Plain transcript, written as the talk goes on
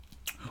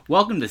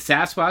Welcome to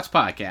Sasquatch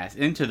Podcast,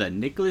 into the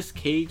Nicolas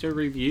Cage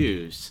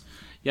reviews.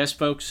 Yes,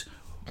 folks,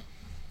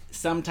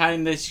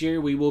 sometime this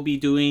year we will be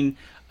doing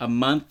a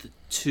month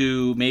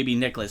to maybe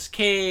Nicolas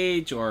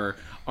Cage or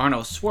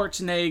Arnold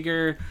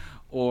Schwarzenegger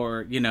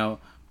or,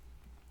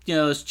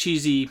 those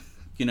cheesy,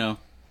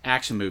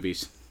 action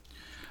movies.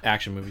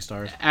 Action movie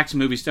stars.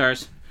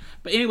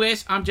 But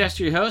anyways, I'm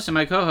Jester, your host, and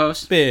my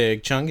co-host,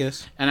 Big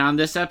Chungus. And on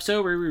this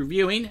episode, we're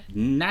reviewing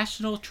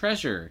National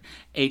Treasure,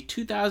 a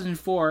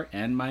 2004,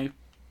 and my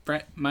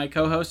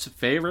co-host's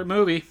favorite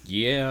movie.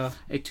 Yeah.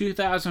 A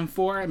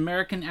 2004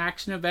 American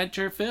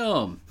action-adventure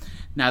film.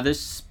 Now,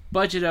 this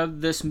budget of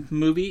this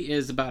movie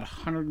is about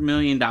 $100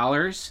 million,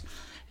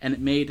 and it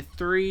made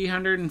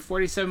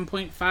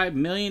 $347.5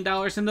 million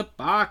in the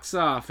box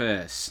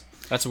office.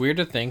 That's weird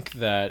to think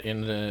that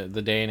in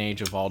the day and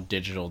age of all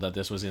digital that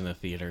this was in the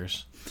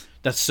theaters.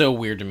 That's so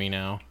weird to me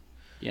now.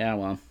 Yeah,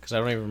 well. Because I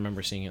don't even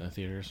remember seeing it in the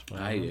theaters. But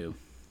I do.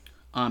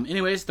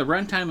 Anyways, the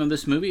runtime of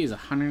this movie is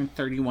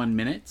 131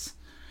 minutes.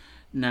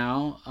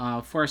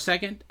 Now, for a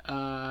second,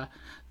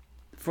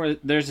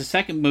 there's a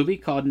second movie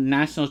called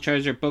National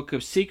Treasure Book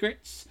of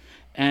Secrets,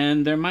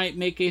 and there might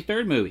make a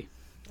third movie.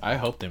 I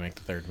hope they make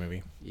the third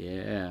movie.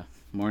 Yeah,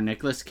 more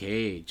Nicolas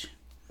Cage.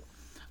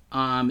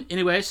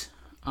 Anyways,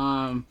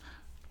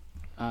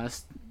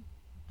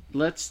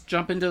 let's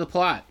jump into the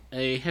plot.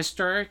 A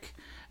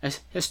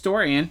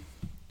historian,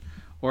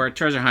 or a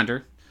treasure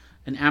hunter,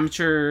 an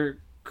amateur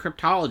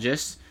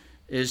cryptologist,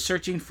 is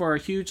searching for a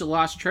huge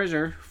lost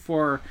treasure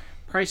for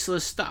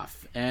priceless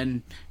stuff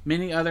and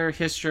many other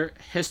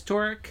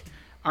historic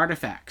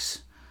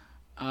artifacts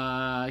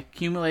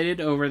accumulated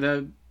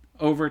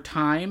over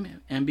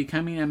time and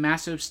becoming a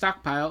massive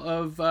stockpile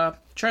of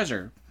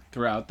treasure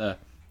throughout the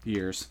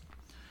years.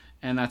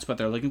 And that's what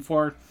they're looking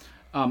for.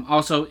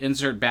 Also,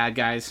 insert bad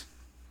guys.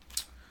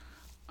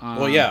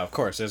 Well, yeah, of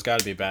course. There's got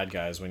to be bad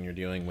guys when you're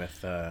dealing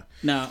with the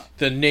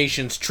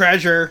nation's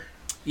treasure.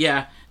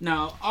 Yeah.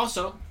 Now,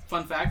 also,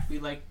 fun fact, we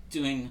like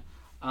doing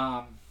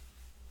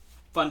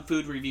fun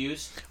food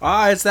reviews.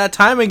 It's that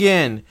time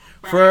again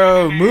for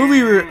a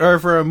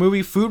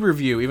movie food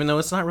review. Even though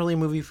it's not really a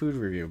movie food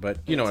review, but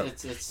you know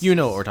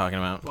what we're talking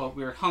about. Well,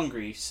 we were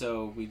hungry,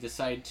 so we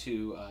decided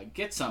to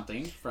get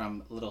something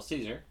from Little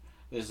Caesar.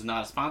 This is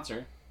not a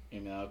sponsor.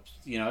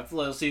 If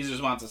Little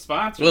Caesars wants a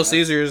sponsor, Little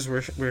Caesars,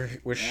 we're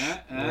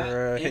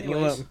hitting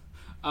you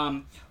up.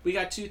 We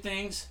got two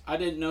things. I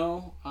didn't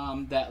know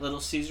that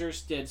Little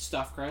Caesars did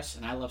stuffed crust,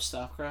 and I love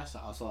stuffed crust. I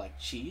also like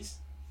cheese.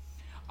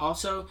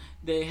 Also,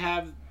 they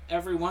have,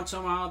 every once in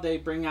a while, they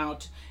bring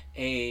out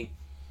a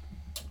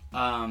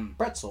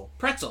pretzel.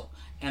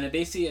 And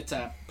it's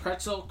a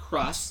pretzel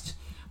crust,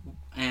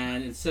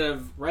 and instead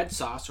of red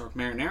sauce or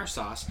marinara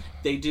sauce,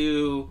 they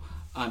do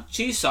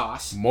cheese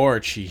sauce. More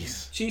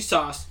cheese. Cheese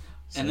sauce.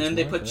 And then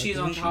they put cheese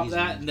on top of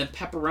that, and then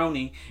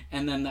pepperoni,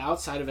 and then the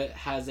outside of it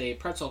has a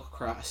pretzel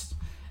crust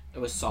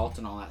with salt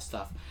and all that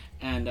stuff.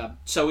 And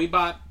so we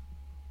bought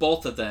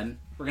both of them.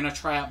 We're gonna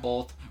try out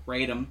both,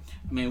 rate them.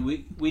 I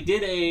mean, we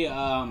did a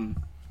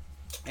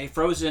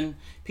frozen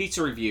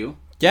pizza review.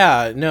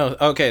 Yeah, no,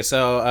 okay.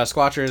 So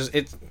Squatchers,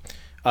 it's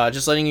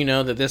just letting you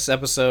know that this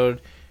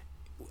episode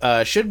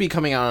should be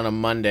coming out on a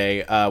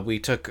Monday. We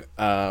took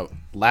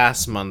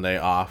last Monday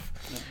off.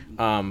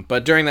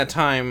 But during that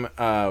time,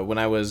 when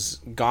I was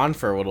gone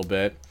for a little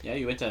bit... Yeah,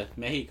 you went to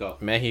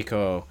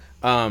Mexico.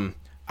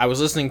 I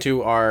was listening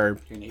to our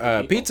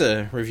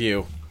pizza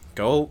review.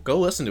 Go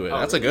listen to it.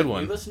 That's really? A good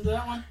one. You listened to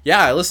that one?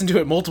 Yeah, I listened to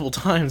it multiple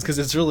times because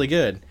it's really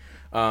good.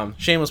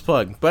 Shameless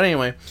plug. But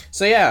anyway,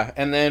 so yeah,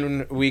 and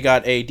then we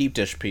got a deep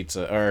dish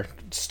pizza, or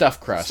stuffed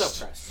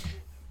crust.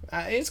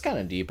 It's kind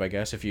of deep, I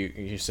guess, if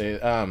you say...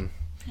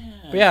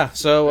 But yeah,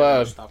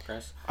 so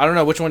I don't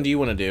know, which one do you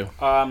want to do?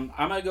 I'm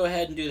gonna go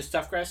ahead and do the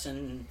stuffed crust,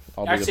 and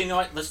you know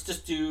what? Let's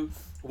just do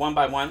one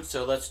by one.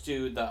 So let's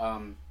do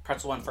the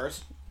pretzel one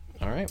first.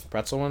 All right,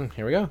 pretzel one.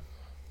 Here we go.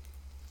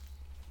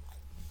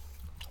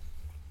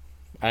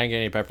 I didn't get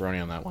any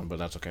pepperoni on that one, but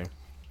that's okay.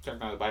 Take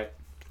another bite.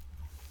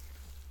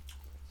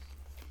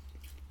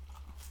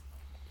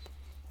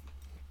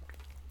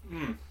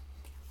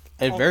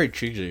 It's very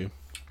cheesy.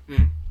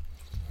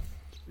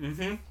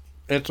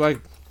 It's like.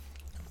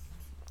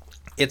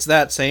 It's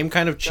that same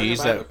kind of cheese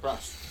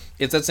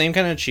it's that same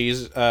kind of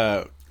cheese,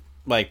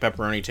 like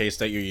pepperoni taste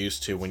that you're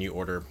used to when you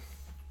order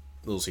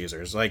Little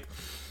Caesars. Like,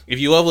 if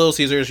you love Little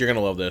Caesars, you're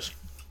gonna love this.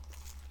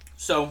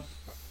 So,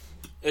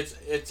 it's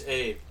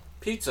a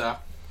pizza,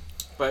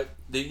 but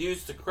they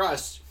use the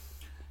crust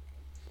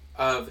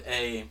of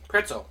a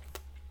pretzel,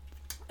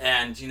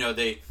 and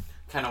they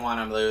kind of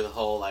want to do the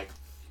whole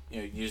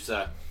use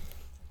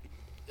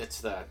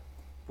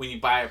when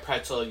you buy a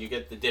pretzel, you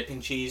get the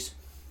dipping cheese,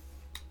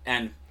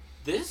 and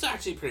this is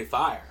actually pretty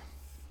fire.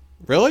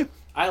 Really?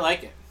 I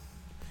like it.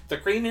 The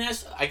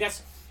creaminess, I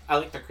guess I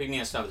like the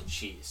creaminess of the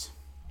cheese.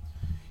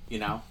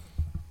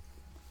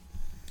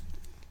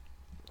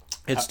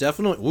 It's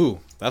definitely... Ooh,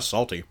 that's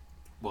salty.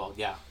 Well,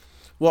 yeah.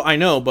 Well, I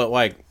know,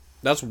 but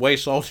that's way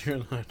saltier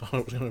than I thought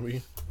it was going to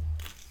be.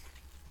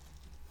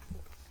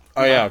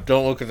 Oh, yeah,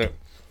 don't look at it.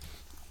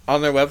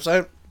 On their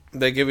website,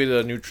 they give you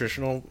the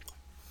nutritional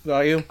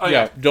value. Oh,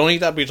 yeah. Don't eat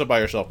that pizza by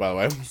yourself, by the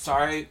way.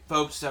 Sorry,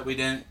 folks, that we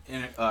didn't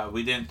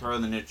throw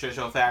in the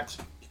nutritional facts.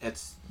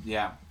 It's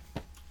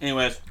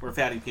Anyways, we're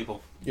fatty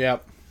people. Yeah.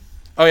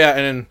 Oh yeah,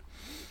 and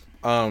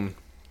then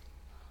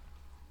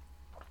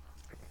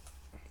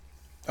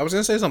I was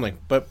gonna say something,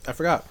 but I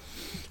forgot.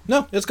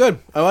 No, it's good.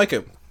 I like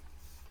it.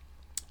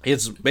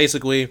 It's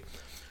basically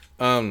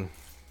Little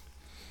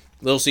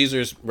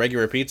Caesars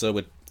regular pizza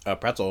with a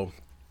pretzel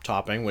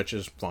topping, which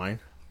is fine.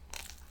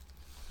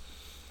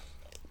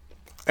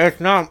 It's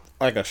not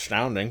like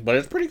astounding, but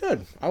it's pretty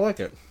good. I like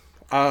it.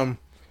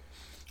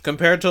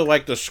 Compared to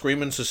like the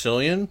Screamin'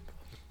 Sicilian,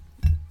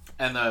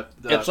 and the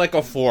it's like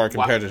a 4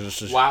 compared to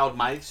the Wild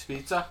Mike's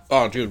pizza.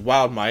 Oh, dude,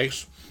 Wild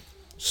Mike's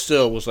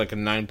still was like a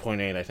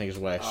 9.8. I think is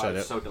what I said.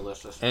 It's so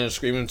delicious. And the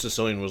Screamin'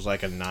 Sicilian was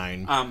like a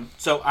 9.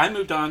 So I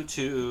moved on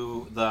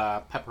to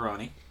the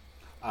pepperoni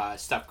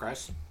stuffed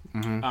crust.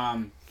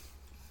 Mm-hmm.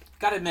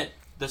 Gotta admit,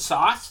 the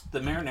sauce, the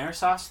marinara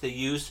sauce they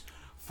use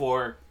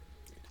for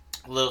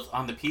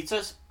on the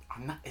pizzas,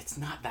 it's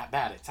not that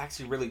bad. It's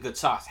actually really good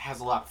sauce. It has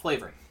a lot of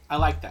flavor. I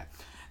like that.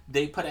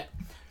 They put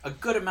a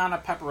good amount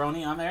of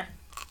pepperoni on there.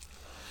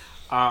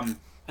 And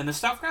the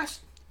stuffed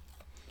crust,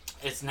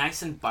 it's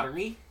nice and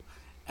buttery.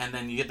 And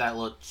then you get that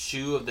little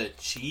chew of the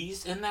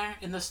cheese in there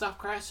in the stuffed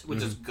crust,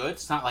 which is good.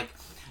 It's not like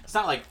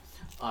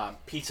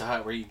Pizza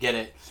Hut where you get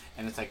it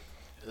and it's like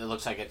it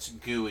looks like it's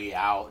gooey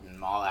out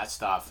and all that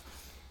stuff.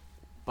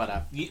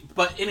 But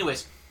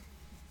anyways,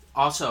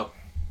 also,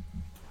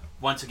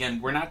 once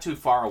again, we're not too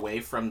far away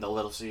from the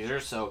Little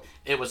Caesars, so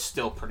it was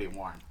still pretty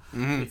warm.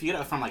 Mm-hmm. If you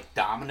get it from like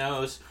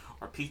Domino's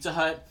or Pizza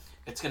Hut,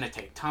 it's gonna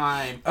take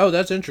time. Oh,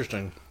 that's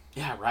interesting.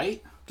 Yeah,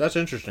 right? That's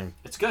interesting.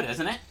 It's good,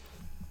 isn't it?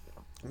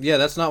 Yeah,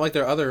 that's not like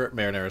their other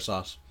marinara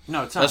sauce.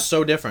 No, it's not. That's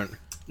so different.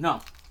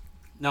 No,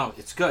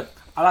 it's good.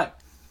 I like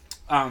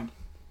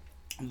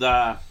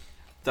the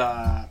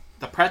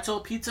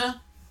pretzel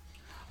pizza.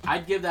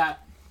 I'd give it an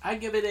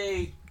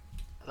 8.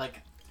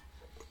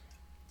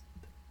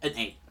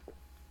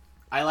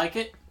 I like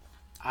it.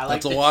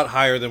 That's a lot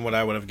higher than what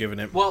I would have given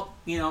it. Well,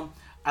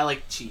 I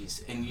like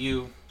cheese, and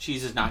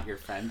cheese is not your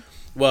friend.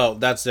 Well,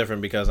 that's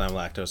different because I'm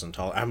lactose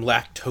intolerant. I'm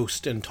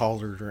lactose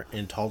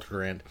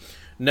intolerant.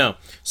 No.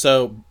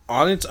 So,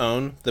 on its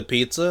own, the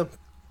pizza,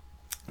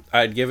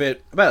 I'd give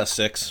it about a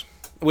 6,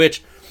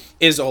 which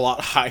is a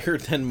lot higher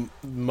than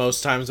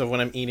most times of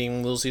when I'm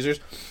eating Little Caesars.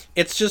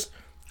 It's just,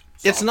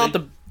 it's not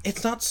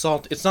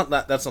salt. It's not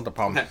that, that's not the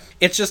problem. Okay.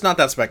 It's just not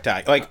that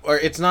spectacular. Or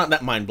it's not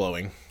that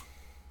mind-blowing.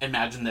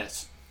 Imagine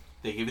this.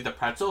 They give you the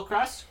pretzel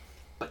crust,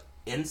 but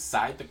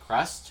inside the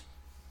crust,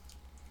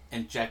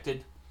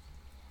 injected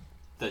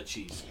the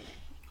cheese.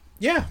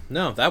 Yeah,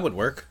 no, that would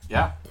work.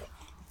 Yeah.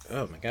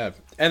 Oh my god.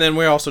 And then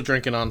we're also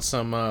drinking on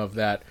some of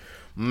that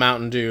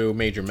Mountain Dew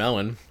Major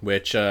Melon,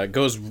 which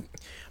goes...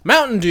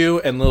 Mountain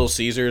Dew and Little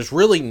Caesars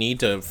really need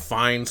to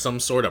find some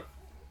sort of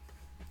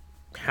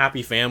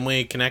happy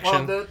family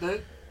connection. Well,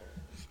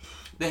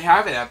 they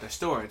have it at their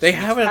stores. They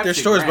have it at their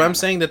stores, but I'm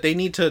saying that they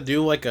need to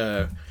do like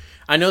a...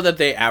 I know that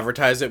they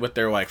advertise it with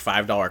their like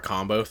 $5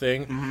 combo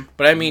thing, mm-hmm.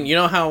 but I mean, you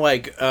know how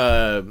like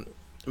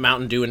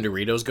Mountain Dew and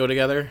Doritos go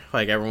together?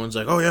 Like everyone's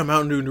like, oh yeah,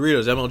 Mountain Dew and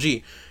Doritos,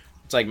 MLG.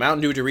 It's like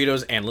Mountain Dew,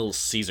 Doritos, and Little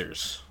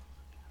Caesars.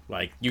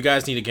 Like, you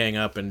guys need to gang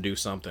up and do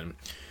something.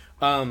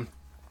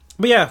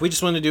 But yeah, we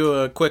just wanted to do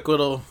a quick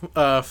little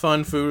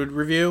fun food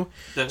review.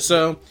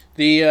 So,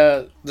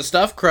 the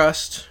stuffed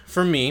crust,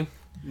 for me,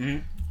 mm-hmm.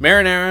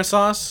 marinara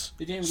sauce.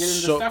 You didn't even get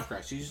into the stuffed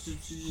crust. You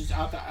just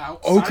outside.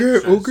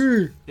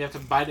 Okay. You have to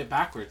bite it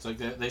backwards, like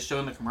they show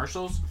in the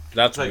commercials.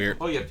 That's like, weird.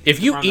 Oh, yeah,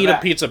 if you eat a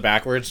pizza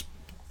backwards,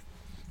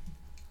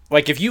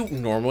 like if you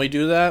normally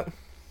do that,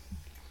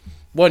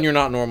 one, you're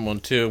not normal,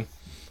 and two,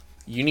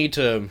 you need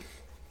to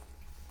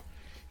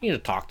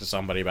talk to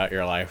somebody about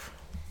your life.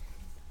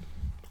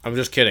 I'm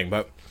just kidding,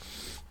 but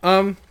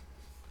I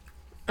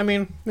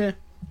mean, yeah,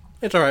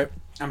 it's all right.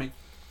 I mean,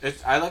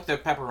 I like the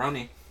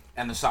pepperoni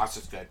and the sauce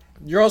is good.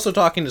 You're also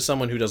talking to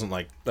someone who doesn't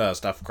like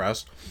stuffed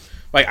crust.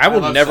 Like I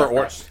will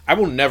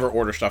never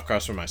order stuffed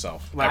crust for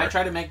myself. When ever. I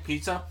try to make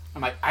pizza,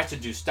 I'm like, I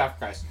should do stuffed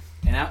crust,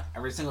 and now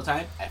every single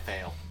time I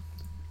fail.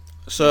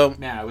 So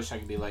man, I wish I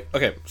could be like.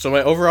 Okay, so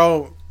my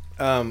overall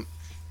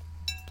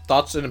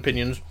thoughts and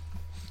opinions: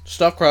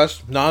 stuffed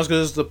crust, not as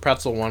good as the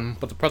pretzel one,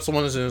 but the pretzel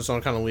one is in its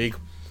own kind of league.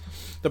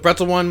 The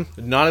pretzel one,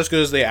 not as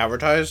good as they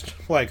advertised.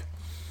 Like,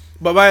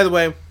 but by the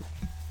way,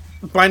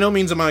 by no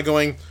means am I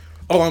going,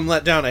 oh, I'm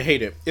let down, I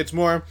hate it. It's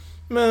more,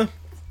 meh.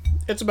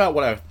 It's about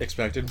what I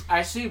expected.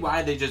 I see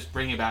why they just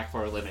bring it back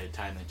for a limited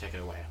time and take it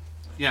away.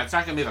 Yeah, it's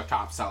not gonna be the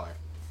top seller.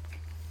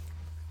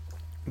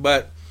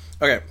 But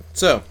okay,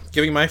 so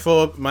giving my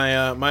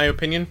my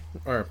opinion,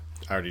 or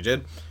I already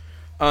did.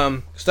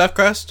 Stuffed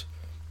crust.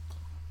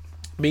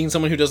 Being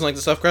someone who doesn't like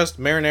the stuffed crust,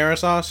 marinara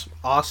sauce,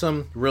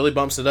 awesome. Really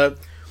bumps it up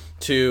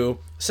to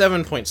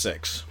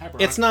 7.6.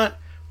 It's not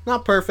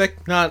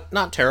perfect,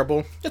 not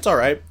terrible. It's all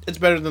right. It's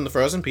better than the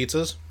frozen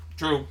pizzas.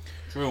 True.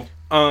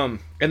 And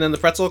then the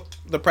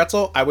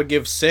pretzel, I would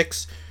give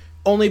 6,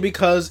 only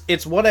because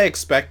it's what I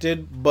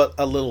expected, but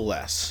a little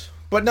less.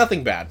 but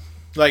nothing bad.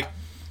 Like,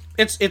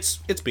 it's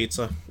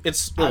pizza.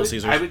 It's Little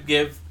Caesars. I would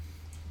give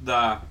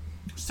the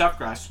stuffed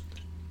crust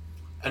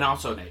an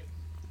also an 8,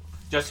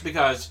 just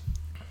because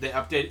they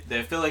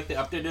feel like they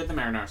updated the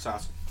marinara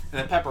sauce,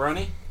 and the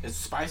pepperoni is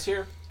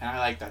spicier, and I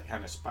like that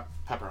kind of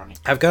pepperoni.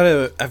 I've got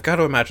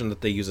to imagine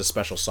that they use a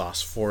special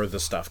sauce for the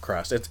stuffed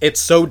crust. It's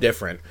so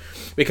different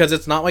because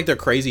it's not like their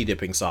crazy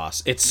dipping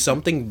sauce. It's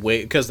something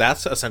because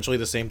that's essentially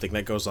the same thing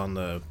that goes on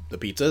the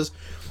pizzas.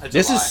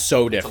 This is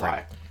so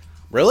different.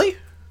 Really?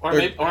 Or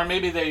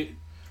maybe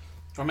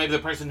the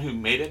person who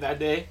made it that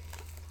day,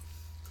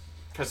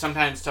 because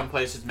sometimes some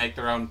places make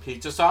their own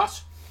pizza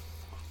sauce.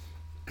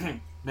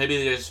 Maybe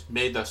they just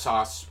made the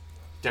sauce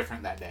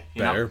different that day.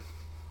 You Better. know?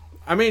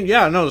 I mean,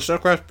 yeah, no, the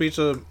stuffed crust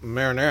pizza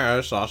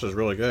marinara sauce is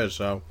really good,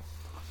 so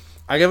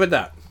I give it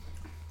that.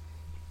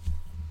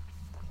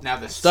 Now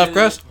the Stuffed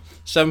crust,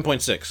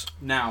 7.6.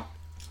 Now,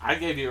 I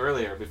gave you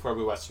earlier before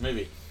we watched the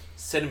movie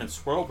cinnamon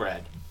swirl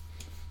bread.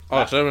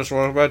 Oh, cinnamon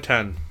swirl bread,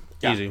 10.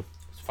 Yeah, Easy.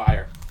 it's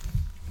fire.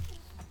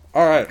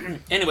 All right.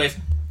 Anyways,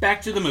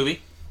 back to the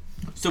movie.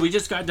 So we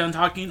just got done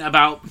talking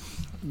about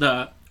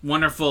the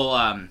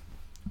wonderful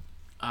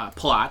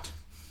plot.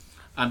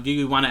 Do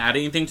you want to add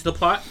anything to the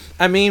plot?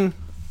 I mean,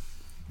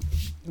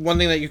 one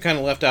thing that you kind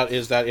of left out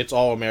is that it's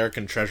all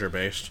American treasure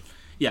based.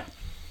 Yeah.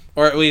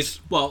 Or at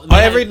least,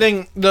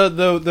 everything,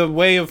 the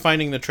way of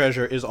finding the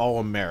treasure is all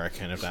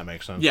American, if that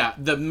makes sense. Yeah,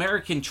 the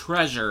American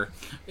treasure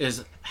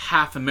is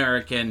half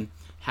American,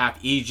 half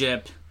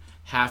Egypt,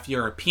 half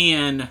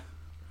European.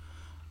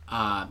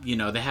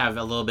 They have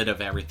a little bit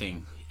of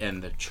everything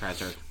in the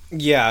treasure.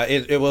 Yeah,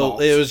 it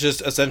was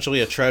just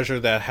essentially a treasure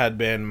that had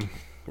been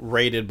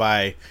raided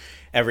by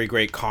every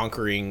great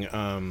conquering,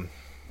 I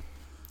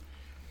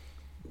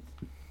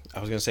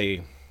was going to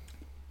say,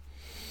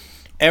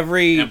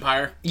 every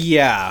empire?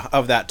 Yeah,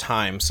 of that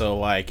time. So,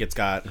 like, it's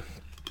got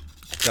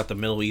the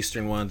Middle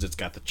Eastern ones, it's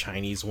got the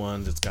Chinese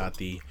ones, it's got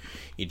the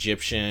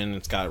Egyptian,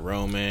 it's got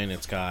Roman,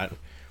 it's got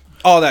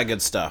all that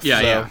good stuff.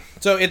 Yeah.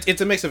 So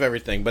it's a mix of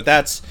everything, but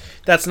that's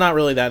not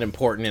really that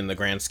important in the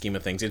grand scheme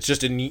of things. It's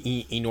just an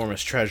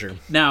enormous treasure.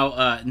 Now,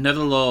 another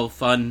little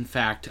fun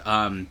fact.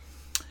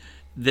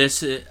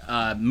 This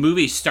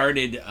movie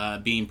started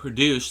being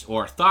produced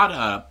or thought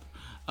up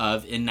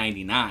of in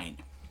 1999.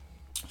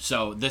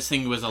 So this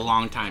thing was a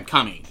long time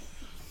coming.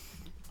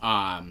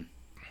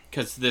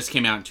 Because this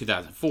came out in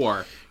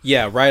 2004.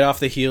 Yeah, right off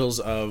the heels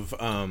of...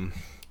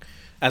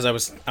 as I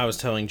was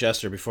telling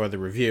Jester before the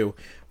review,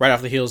 right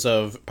off the heels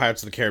of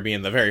Pirates of the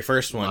Caribbean, the very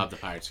first one. Love the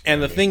Pirates of the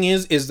Caribbean. And the thing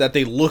is that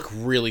they look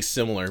really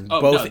similar,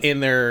 both in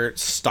their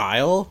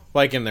style,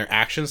 like in their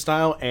action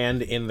style,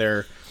 and in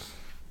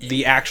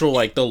the actual,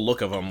 like, the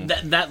look of them.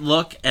 That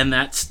look and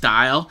that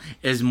style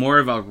is more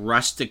of a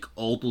rustic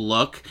old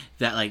look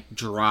that, like,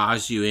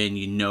 draws you in.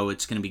 You know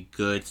it's going to be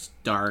good, it's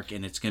dark,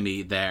 and it's going to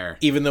be there.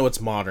 Even though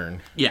it's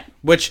modern. Yeah.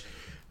 Which...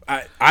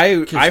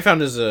 I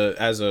found as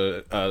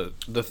a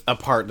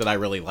part that I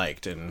really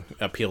liked and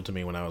appealed to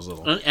me when I was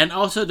little. And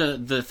also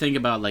the thing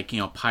about, like,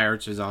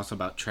 pirates is also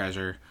about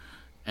treasure,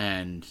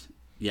 and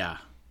yeah,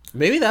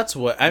 maybe that's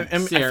what Sahara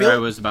I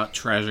feel was about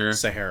treasure.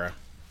 Sahara.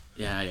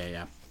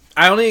 Yeah.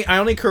 I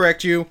only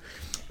correct you.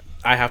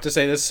 I have to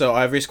say this so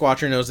every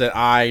Squatcher knows that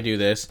I do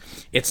this.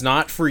 It's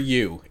not for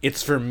you.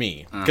 It's for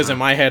me. Because in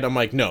my head I'm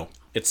like, no.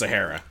 It's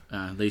Sahara.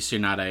 At least you're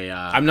not a...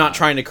 I'm not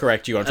trying to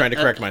correct you. I'm trying to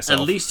correct myself.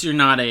 At least you're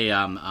not a,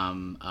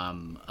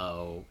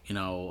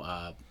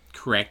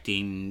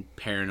 correcting,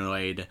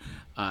 paranoid,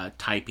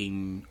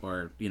 typing,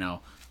 or,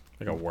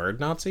 Like a word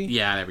Nazi?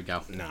 Yeah, there we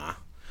go. Nah.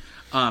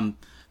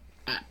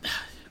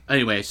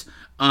 Anyways,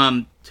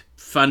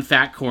 fun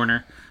fact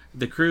corner.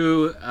 The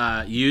crew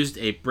used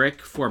a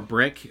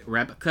brick-for-brick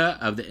replica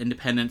of the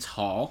Independence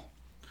Hall.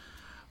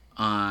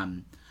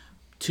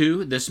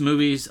 2, this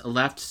movie's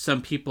left some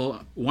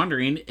people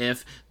wondering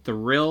if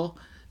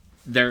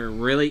there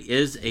really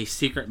is a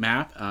secret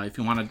map. If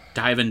you want to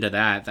dive into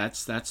that,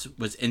 that's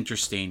was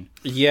interesting.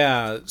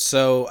 Yeah,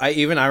 so I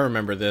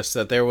remember this,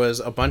 that there was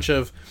a bunch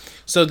of...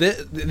 So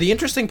the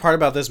interesting part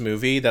about this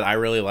movie that I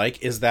really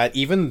like is that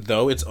even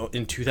though it's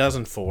in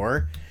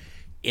 2004,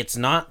 it's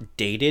not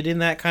dated in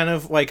that kind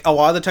of... Like, a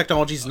lot of the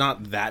technology is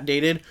not that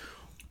dated...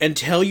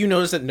 Until you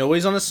notice that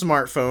nobody's on a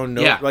smartphone.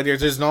 Like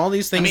there's all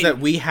these things that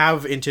we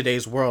have in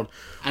today's world.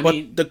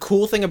 But the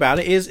cool thing about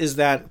it is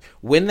that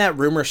when that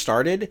rumor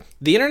started,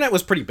 the internet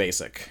was pretty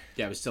basic.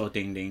 Yeah, it was still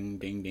ding, ding,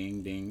 ding,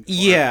 ding, ding.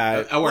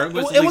 Or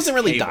it wasn't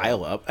really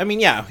dial-up. I mean,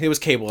 yeah, it was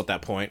cable at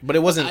that point, but it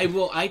wasn't...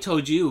 I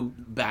told you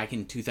back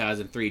in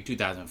 2003,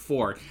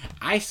 2004,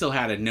 I still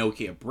had a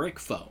Nokia brick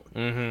phone.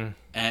 Mm-hmm.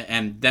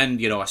 And then,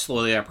 I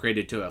slowly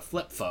upgraded to a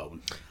flip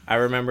phone. I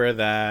remember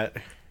that...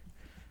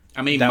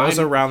 I mean, that was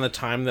around the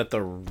time that the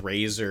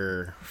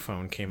Razr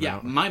phone came out. Yeah,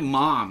 my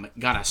mom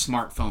got a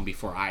smartphone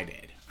before I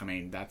did. I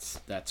mean,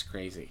 that's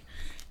crazy.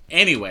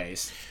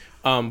 Anyways,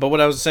 But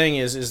what I was saying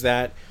is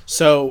that,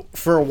 so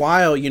for a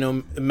while,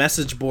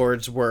 message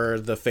boards were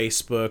the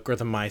Facebook or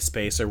the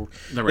MySpace or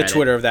the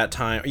Twitter of that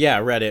time. Yeah,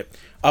 Reddit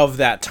of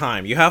that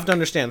time. You have to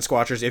understand,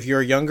 Squatchers, if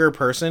you're a younger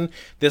person,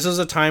 this is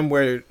a time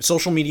where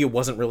social media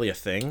wasn't really a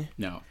thing.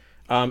 No.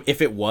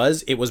 If it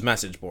was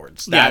message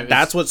boards.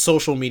 That's what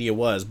social media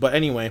was. But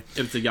anyway,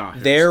 it was the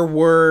Yahoos. There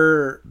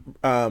were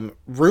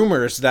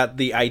rumors that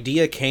the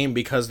idea came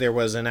because there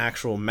was an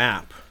actual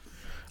map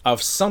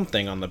of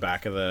something on the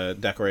back of the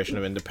Declaration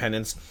of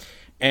Independence.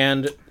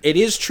 And it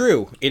is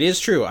true. It is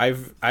true.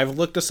 I've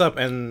looked this up,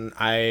 and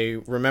I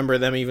remember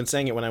them even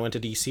saying it when I went to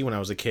D.C. when I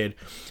was a kid.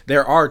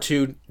 There are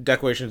 2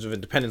 Declarations of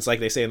Independence,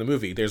 like they say in the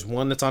movie. There's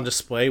one that's on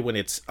display when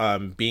it's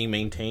being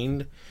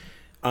maintained,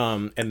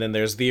 and then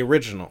there's the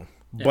original.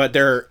 Yeah. But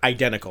they're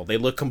identical. They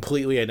look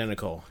completely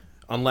identical.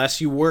 Unless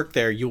you work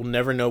there, you'll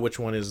never know which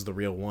one is the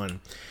real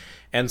one.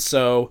 And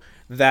so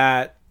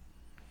that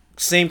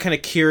same kind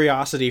of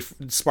curiosity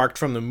sparked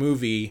from the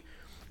movie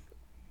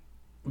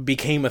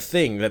became a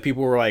thing that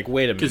people were like,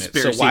 wait a minute.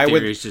 Conspiracy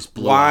theories just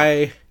blew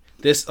up.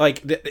 This,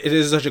 like, it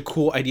is such a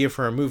cool idea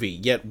for a movie,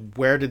 yet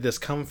where did this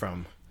come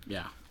from?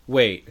 Yeah.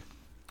 Wait,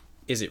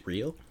 is it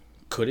real?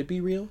 Could it be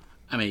real?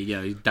 I mean,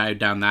 you dive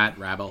down that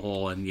rabbit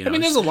hole, and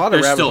there's a lot of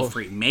rabbit still holes.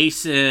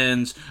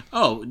 Freemasons.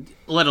 Oh,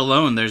 let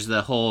alone there's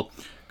the whole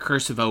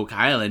Curse of Oak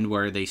Island,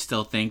 where they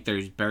still think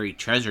there's buried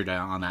treasure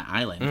down on that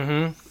island.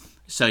 Mm-hmm.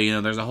 So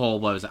there's a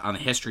whole on the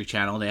History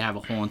Channel. They have a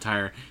whole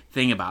entire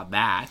thing about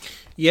that.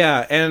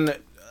 Yeah, and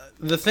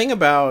the thing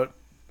about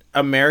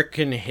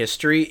American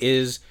history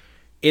is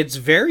it's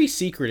very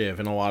secretive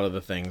in a lot of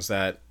the things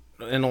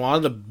in a lot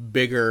of the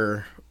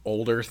bigger,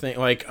 older things.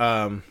 Like,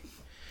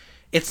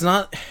 it's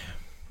not.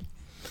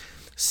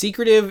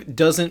 Secretive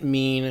doesn't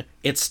mean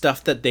it's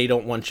stuff that they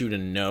don't want you to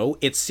know.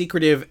 It's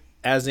secretive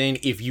as in,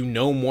 if you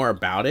know more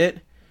about it,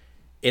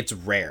 it's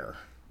rare.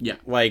 Yeah.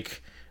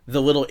 Like, the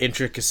little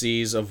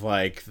intricacies of,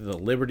 like, the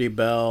Liberty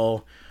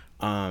Bell.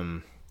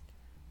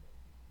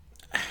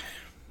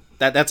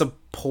 That's a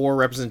poor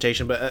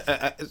representation,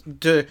 but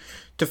to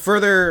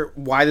further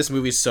why this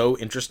movie is so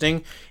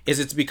interesting is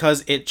it's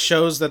because it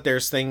shows that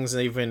there's things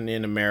even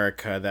in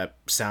America that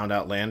sound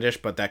outlandish,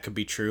 but that could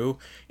be true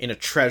in a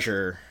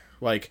treasure.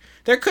 Like,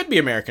 there could be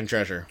American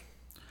treasure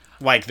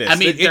like this. I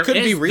mean, it could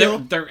be real.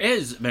 There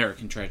is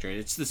American treasure.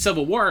 It's the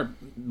Civil War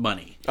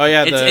money. Oh,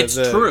 yeah. It's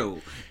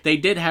true. They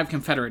did have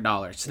Confederate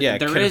dollars. Yeah,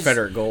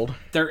 Confederate gold.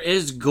 There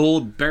is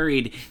gold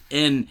buried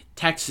in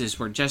Texas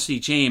where Jesse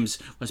James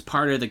was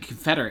part of the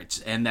Confederates,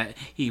 and that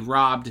he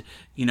robbed,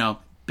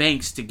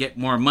 banks to get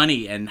more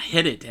money and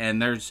hid it.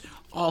 And there's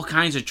all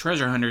kinds of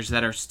treasure hunters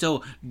that are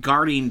still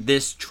guarding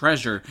this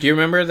treasure. Do you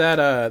remember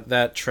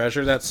that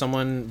treasure that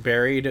someone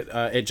buried?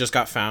 It just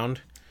got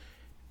found,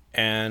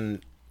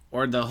 and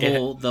the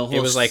whole it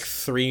was like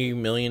 $3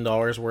 million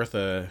worth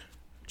of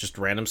just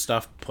random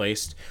stuff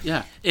placed.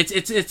 Yeah,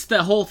 it's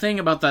the whole thing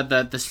about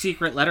the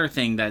secret letter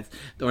thing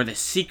or the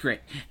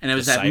secret, and it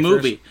was that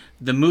ciphers?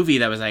 the movie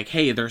that was like,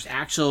 hey, there's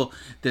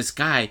this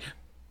guy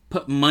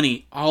put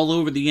money all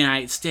over the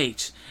United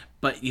States,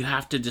 but you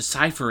have to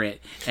decipher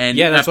it. And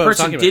that's that what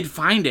person did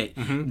find it.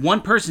 Mm-hmm.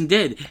 One person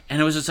did,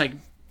 and it was just like,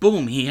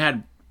 boom, he had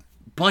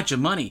a bunch of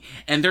money.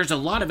 And there's a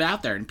lot of it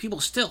out there, and people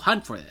still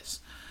hunt for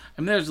this.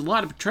 I mean, there's a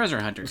lot of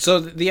treasure hunters. So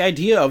the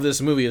idea of this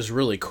movie is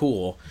really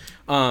cool.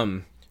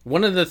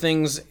 One of the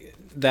things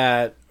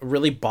that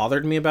really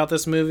bothered me about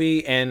this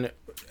movie, and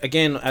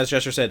again, as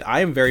Jester said, I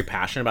am very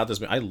passionate about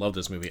this movie. I love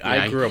this movie. Yeah,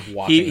 I grew up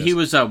watching this. He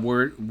was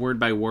word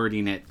by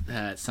wording it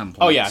at some point.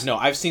 Oh, yeah. No,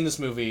 I've seen this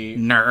movie.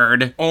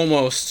 Nerd.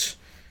 Almost.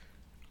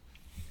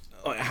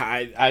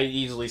 I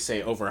easily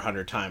say over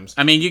 100 times.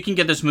 I mean, you can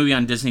get this movie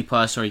on Disney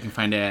Plus, or you can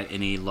find it at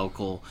any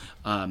local,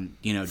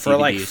 DVD for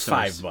like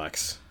source.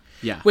 $5.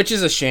 Yeah. Which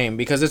is a shame,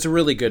 because it's a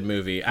really good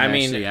movie. I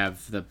mean, actually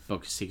have the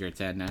Book of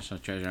Secrets and National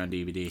Treasure on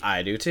DVD.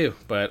 I do too,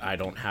 but I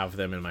don't have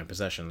them in my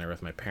possession. They're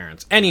with my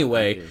parents.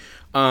 Anyway,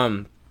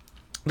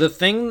 the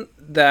thing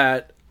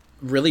that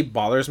really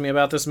bothers me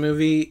about this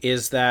movie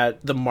is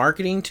that the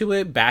marketing to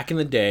it back in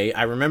the day,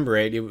 I remember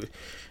it.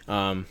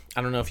 I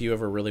don't know if you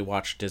ever really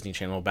watched Disney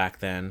Channel back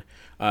then.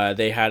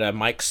 They had a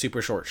Mike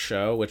Super Short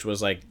Show, which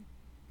was like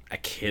a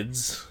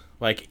kid's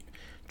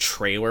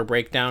trailer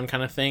breakdown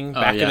kind of thing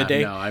back in the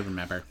day. No, I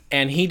remember.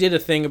 And he did a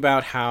thing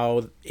about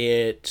how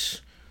it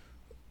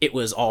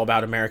was all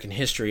about American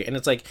history, and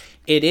it's like,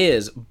 it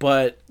is,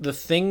 but the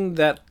thing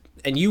that,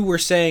 and you were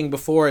saying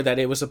before that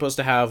it was supposed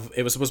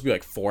to be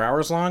like 4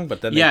 hours long,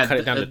 but then they cut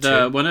it down to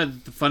 2. One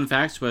of the fun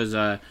facts was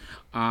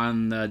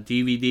on the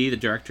DVD, the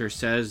director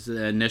says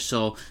the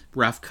initial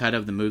rough cut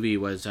of the movie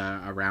was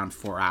around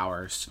 4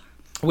 hours.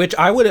 Which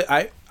I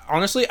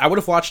honestly, I would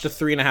have watched a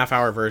 3.5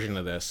 hour version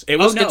of this.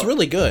 It's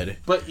really good.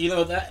 But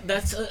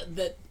that's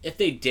that if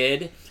they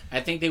did, I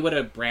think they would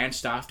have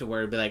branched off to where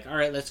it'd be like, all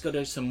right, let's go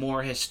to some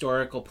more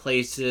historical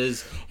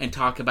places and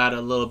talk about it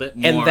a little bit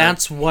more. And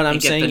that's what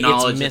I'm saying.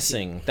 It's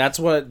missing. That's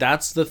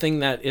the thing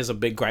that is a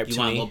big gripe to me. You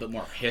want a little bit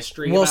more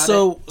history. Well,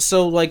 about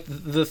so like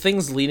the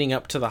things leading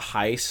up to the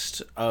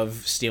heist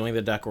of stealing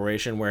the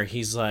Declaration, where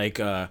he's like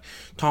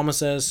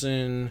Thomas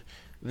Edison,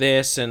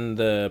 this and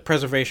the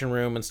preservation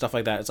room and stuff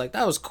like that. It's like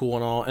that was cool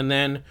and all. And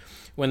then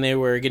when they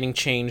were getting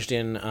changed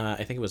in,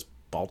 I think it was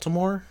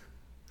Baltimore.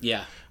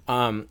 Yeah.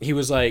 He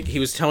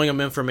was telling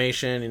him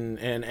information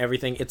and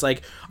everything. It's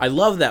like, I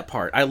love that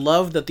part. I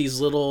love that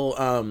these little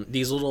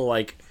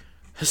like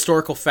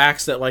historical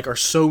facts that like are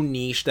so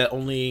niche that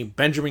only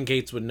Benjamin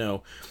Gates would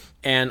know.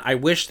 And I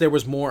wish there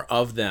was more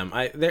of them.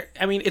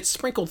 I mean, it's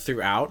sprinkled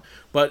throughout,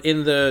 but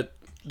in the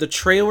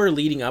trailer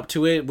leading up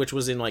to it, which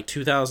was in like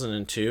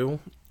 2002,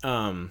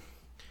 and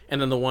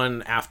then the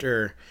one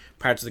after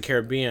Pirates of the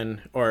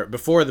Caribbean, or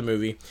before the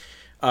movie,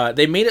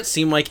 they made it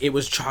seem like it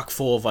was chock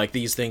full of like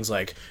these things,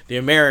 like the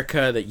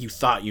America that you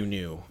thought you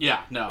knew,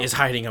 is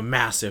hiding a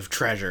massive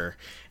treasure,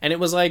 and it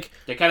was like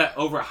they kind of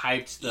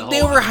overhyped the whole. They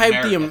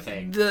overhyped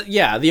thing.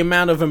 the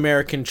amount of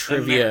American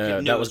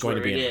trivia that was going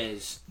to be in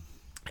it.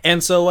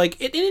 And so like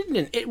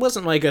it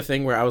wasn't like a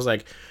thing where I was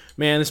like,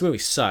 man, this movie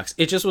sucks.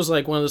 It just was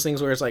like one of those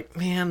things where it's like,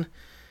 man,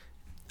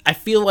 I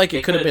feel like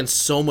it could have been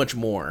so much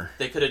more.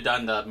 They could have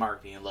done the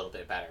marketing a little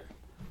bit better.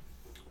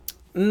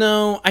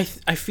 No, I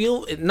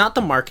feel not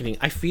the marketing.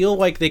 I feel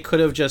like they could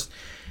have just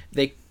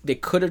they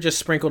could have just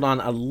sprinkled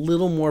on a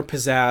little more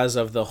pizzazz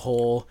of the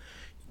whole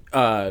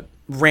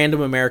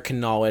random American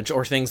knowledge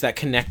or things that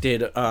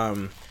connected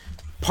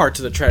parts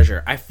of the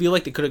treasure. I feel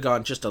like they could have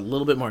gone just a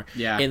little bit more.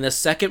 Yeah. In the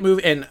second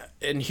movie, and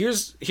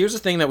here's the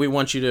thing that we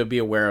want you to be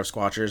aware of,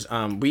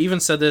 Squatchers. We even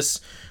said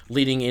this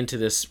leading into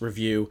this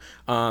review.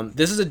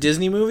 This is a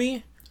Disney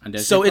movie.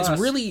 So Plus.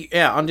 It's really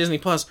on Disney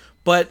Plus,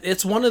 but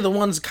it's one of the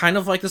ones kind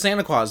of like the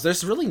Santa Claus.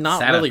 There's really not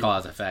Santa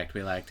Claus effect,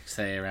 we like to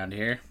say around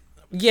here.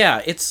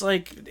 Yeah, it's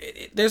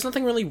like there's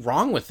nothing really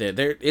wrong with it.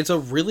 It's a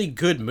really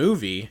good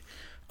movie,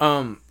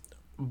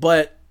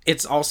 but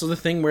it's also the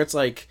thing where it's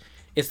like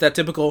it's that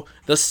typical.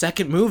 The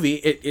second movie,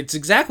 it's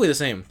exactly the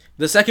same.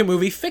 The second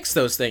movie fixed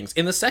those things.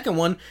 In the second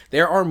one,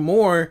 there are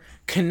more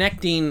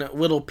connecting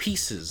little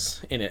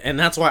pieces in it, and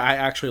that's why I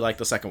actually like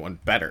the second one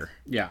better.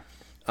 Yeah.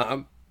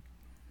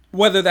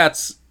 Whether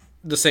that's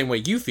the same way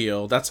you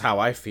feel, that's how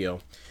I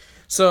feel.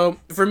 So,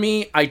 for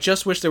me, I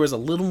just wish there was a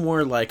little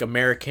more, like,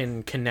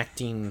 American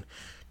connecting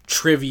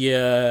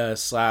trivia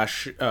 /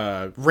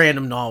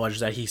 random knowledge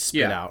that he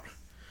spit out.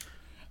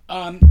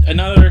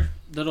 Another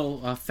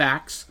little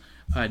facts.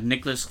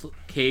 Nicolas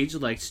Cage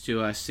likes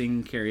to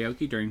sing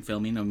karaoke during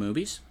filming of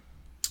movies.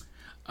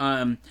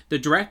 The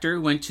director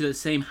went to the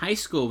same high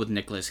school with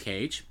Nicolas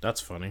Cage.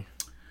 That's funny.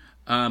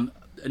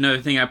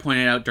 Another thing I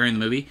pointed out during the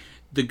movie,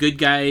 the good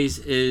guys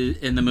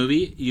in the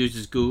movie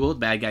uses Google, the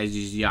bad guys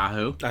use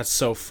Yahoo. That's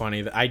so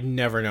funny. I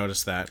never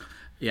noticed that.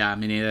 Yeah,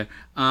 me neither.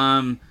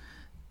 And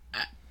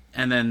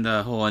then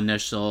the whole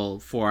initial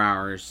 4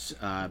 hours,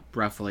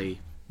 roughly,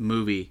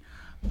 movie.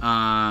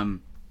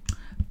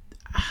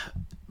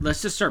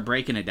 Let's just start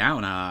breaking it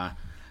down. I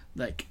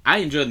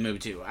enjoyed the movie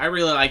too. I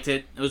really liked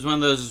it. It was one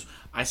of those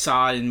I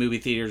saw it in movie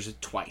theaters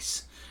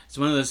twice. It's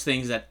one of those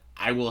things that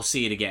I will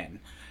see it again,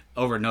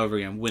 over and over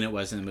again when it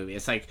was in the movie.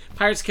 It's like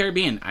Pirates of the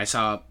Caribbean. I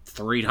saw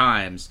 3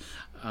 times.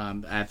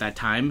 At that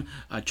time,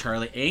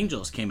 Charlie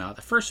Angels came out.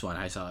 The first one,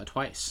 I saw it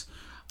twice.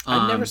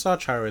 I never saw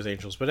Charlie's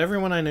Angels, but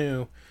everyone I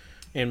knew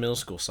in middle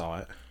school saw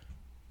it.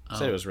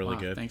 Said it was really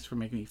good. Thanks for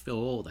making me feel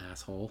old,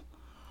 asshole.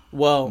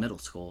 Well, middle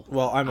school.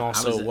 Well, I'm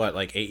also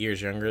like 8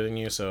 years younger than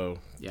you, so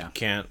yeah,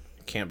 can't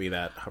be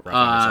that rough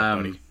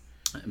on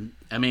yourself, buddy.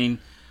 I mean,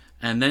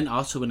 and then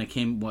also when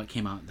what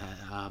came out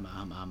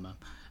that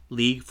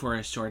League for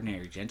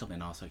Extraordinary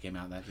Gentlemen also came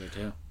out that year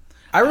too.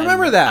 I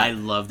remember that. I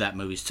love that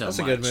movie so much.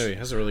 That's a good movie.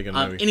 That's a really good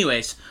movie.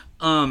 Anyways,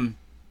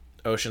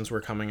 Oceans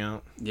were coming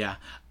out. Yeah,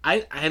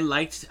 I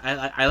like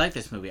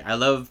this movie. I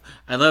love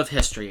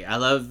history. I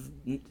love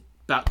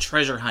about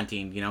treasure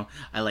hunting. You know,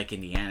 I like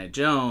Indiana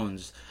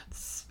Jones,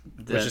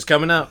 which is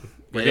coming up.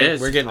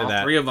 We're getting to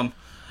that. 3 of them.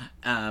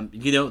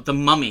 You know, The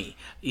Mummy.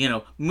 You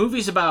know,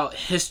 movies about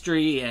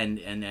history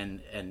and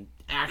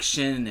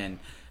action and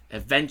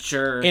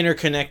adventure,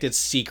 interconnected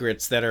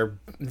secrets that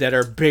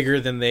are bigger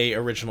than they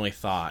originally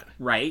thought.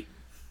 Right.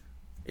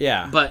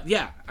 Yeah. But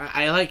yeah,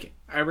 I like it.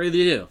 I really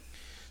do.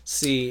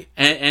 See,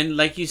 and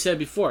like you said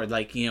before,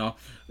 like, you know,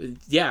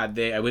 yeah,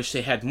 I wish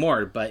they had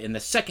more, but in the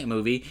second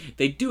movie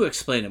they do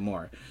explain it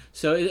more.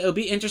 So it'll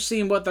be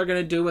interesting what they're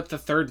gonna do with the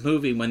third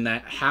movie when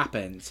that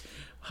happens.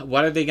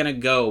 What are they gonna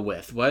go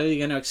with? What are they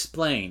gonna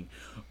explain?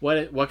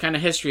 What kind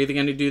of history are they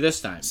gonna do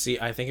this time? See,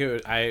 I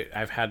think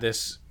I've had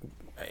this.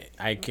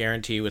 I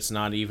guarantee you it's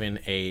not even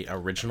a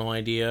original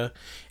idea.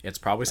 It's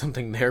probably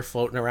something they're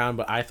floating around,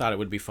 but I thought it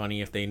would be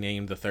funny if they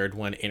named the third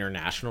one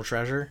International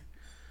Treasure.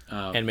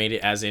 and made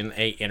it as in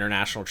a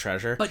international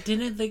treasure. But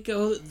didn't they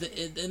go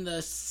in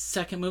the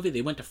second movie?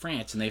 They went to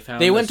France and they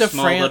found They went to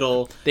France.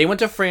 little. They went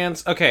to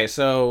France. Okay,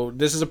 so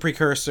this is a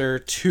precursor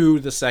to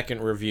the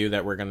second review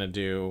that we're gonna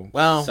do.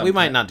 Well, we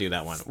might not do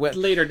that one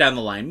Later down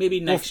the line, maybe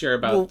next year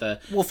about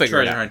we'll figure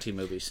treasure it out. hunting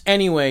movies.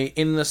 Anyway,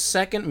 in the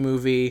second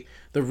movie,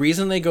 the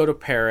reason they go to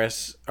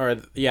Paris,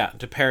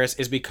 to Paris,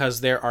 is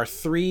because there are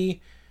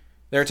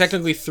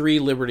technically three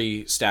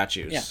Liberty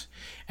statues. Yeah.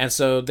 And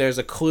so there's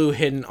a clue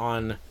hidden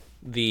on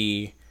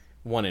the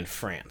one in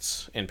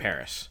France, in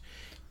Paris.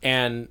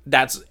 And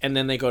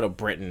then they go to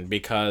Britain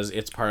because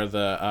it's part of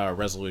the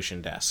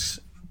Resolution desks.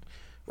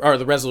 Or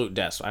the Resolute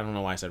desks. I don't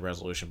know why I said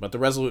Resolution, but the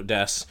Resolute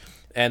desks.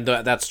 And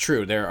that's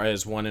true. There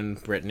is one in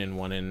Britain and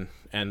one in...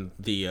 And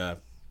the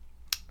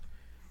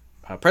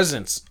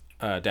president's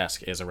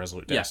desk is a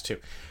Resolute desk, too.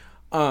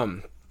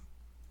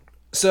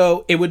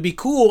 So it would be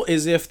cool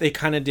is if they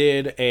kind of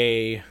did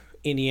a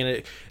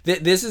Indiana...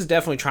 This is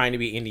definitely trying to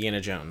be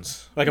Indiana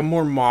Jones. Like a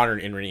more modern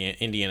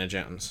Indiana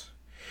Jones.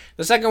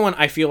 The second one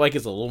I feel like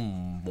is a little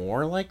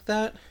more like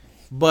that.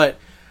 But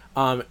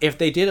if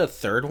they did a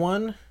third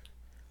one,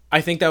 I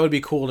think that would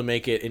be cool to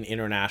make it an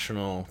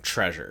international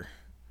treasure.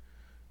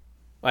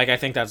 Like, I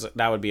think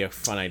that would be a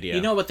fun idea.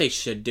 You know what they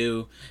should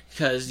do?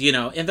 Because,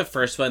 in the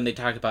first one, they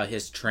talked about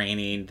his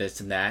training,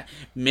 this and that.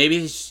 Maybe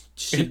they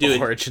should do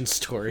an origin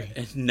story.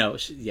 No,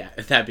 yeah,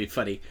 that'd be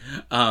funny.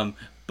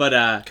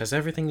 Because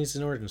everything needs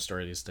an origin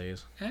story these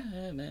days.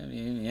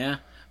 Yeah.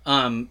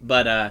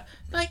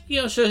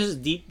 Show his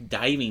deep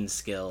diving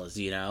skills,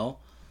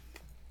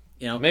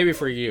 Maybe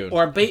for you.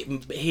 Or,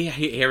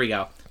 here we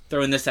go.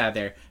 Throwing this out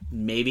there.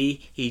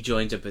 Maybe he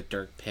joins up with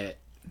Dirk Pitt.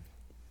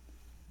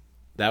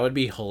 That would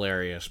be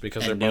hilarious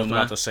because they're both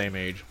about the same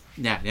age.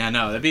 Yeah,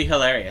 no, that'd be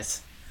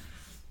hilarious.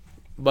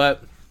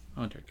 But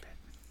Dirk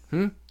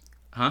Pitt.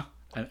 Huh?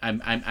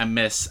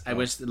 I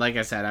wish, like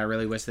I said, I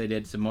really wish they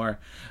did some more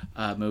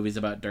movies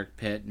about Dirk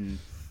Pitt and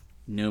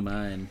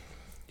Numa and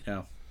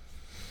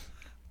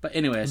But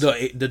anyways,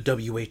 the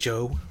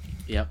WHO.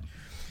 Yep.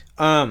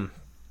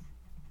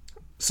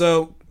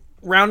 So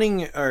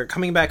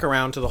coming back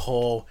around to the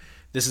whole,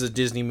 this is a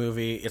Disney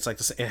movie. It's like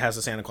it has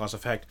the Santa Claus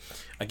effect.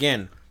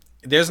 Again,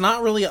 there's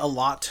not really a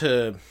lot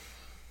to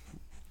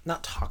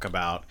not talk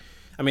about.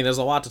 I mean, there's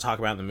a lot to talk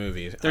about in the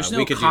movie. There's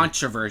no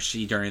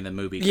controversy during the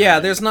movie. Yeah,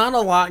 there's not a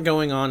lot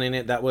going on in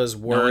it that was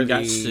worthy. No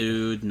one got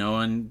sued. No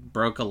one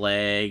broke a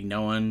leg.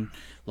 No one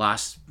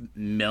lost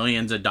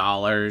millions of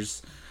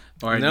dollars.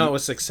 It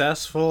was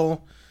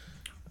successful.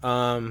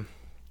 I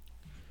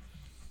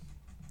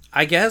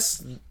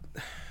guess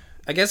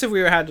if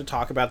we had to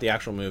talk about the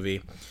actual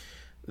movie,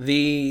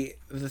 the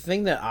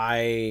thing that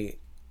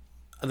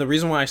the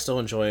reason why I still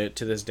enjoy it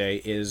to this day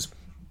is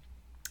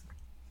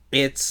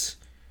it's...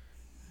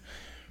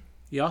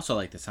 You also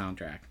like the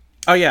soundtrack.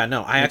 Oh yeah,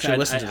 no, I actually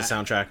listen to the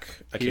soundtrack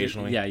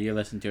occasionally. You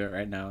listen to it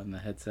right now in the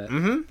headset.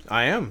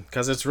 I am,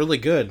 because it's really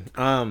good.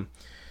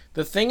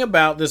 The thing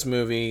about this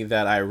movie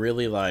that I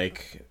really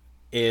like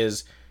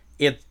is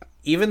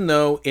even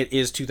though it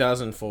is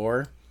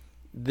 2004,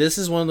 this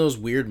is one of those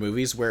weird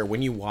movies where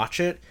when you watch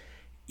it,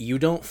 you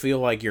don't feel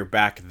like you're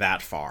back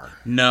that far.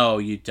 No,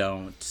 you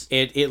don't.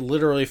 It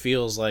literally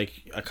feels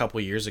like a couple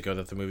years ago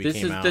that the movie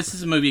came out. This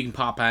is a movie you can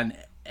pop on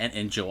and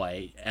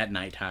enjoy at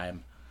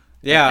nighttime.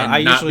 Yeah,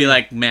 and not be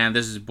like, man,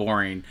 this is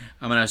boring.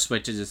 I'm gonna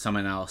switch it to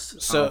someone else.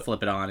 So I'll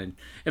flip it on, and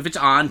if it's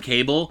on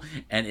cable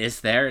and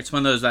it's there, it's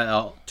one of those that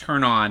I'll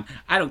turn on.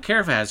 I don't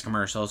care if it has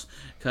commercials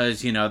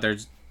because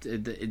there's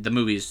the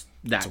movie's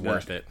that good.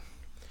 Worth it.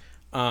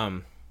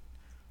 I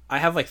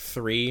have like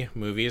 3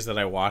 movies that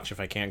I watch if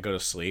I can't go to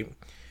sleep: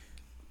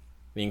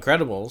 The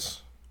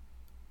Incredibles,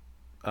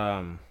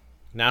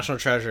 National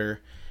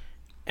Treasure,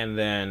 and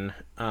then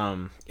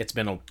it's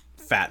been a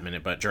fat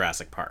minute, but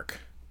Jurassic Park.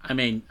 I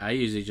mean, I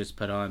usually just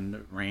put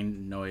on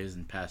rain noise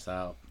and pass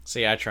out.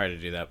 See, I try to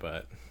do that,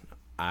 but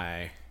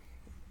I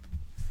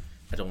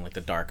don't like the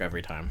dark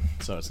every time.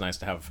 So it's nice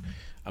to have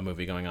a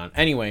movie going on.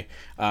 Anyway,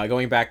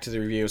 going back to the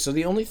review. So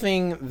the only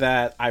thing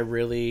that I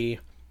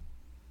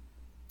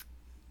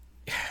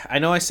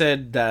know I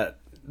said that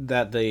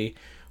the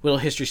little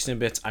history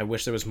snippets I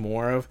wish there was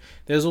more of.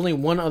 There's only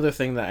one other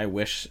thing that I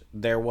wish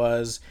there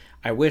was.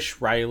 I wish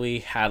Riley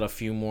had a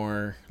few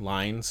more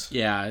lines.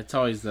 Yeah, it's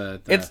always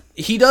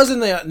he does in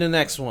the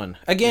next one.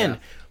 Again, yeah.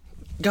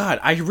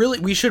 God,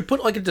 we should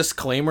put like a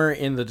disclaimer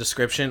in the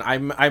description. I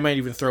might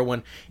even throw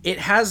one. It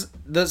has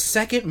the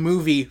second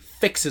movie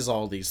fixes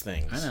all these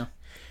things. I know.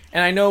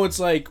 And I know it's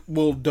like,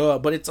 well, duh,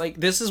 but it's like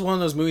this is one of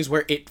those movies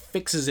where it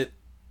fixes it.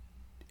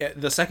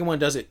 The second one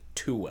does it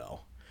too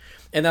well.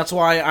 And that's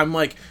why I'm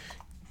like,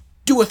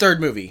 do a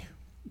third movie.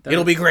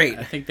 It'll be great.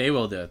 I think they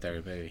will do a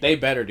third movie. They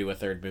better do a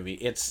third movie.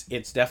 It's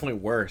definitely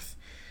worth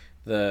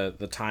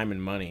the time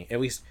and money,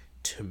 at least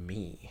to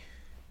me.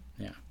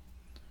 Yeah,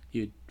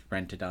 you'd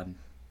rent it on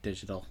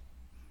digital.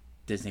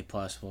 Disney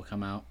Plus will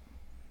come out.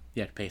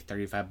 You have to pay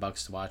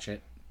 $35 to watch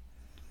it.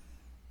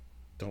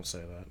 Don't say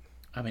that.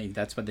 I mean,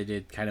 that's what they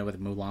did kind of with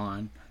Mulan,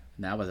 and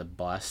that was a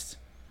bust.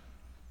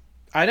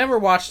 I never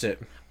watched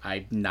it.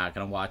 I'm not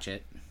gonna watch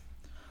it.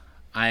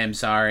 I am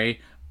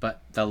sorry,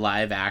 but the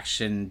live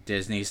action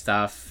Disney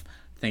stuff,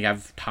 I think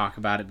I've talked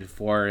about it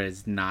before,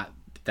 is not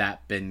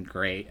that been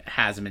great. It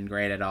hasn't been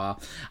great at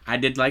all. I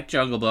did like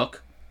Jungle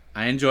Book.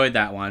 I enjoyed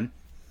that one.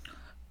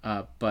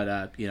 But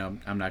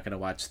I'm not going to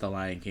watch The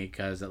Lion King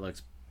because it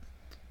looks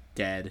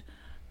dead.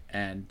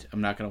 And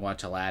I'm not going to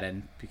watch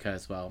Aladdin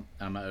because, well,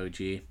 I'm an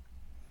OG.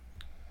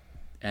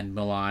 And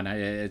Mulan,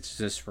 it's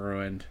just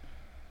ruined.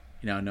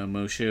 No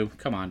Mushu.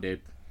 Come on,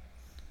 dude.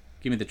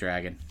 Give me the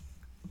dragon.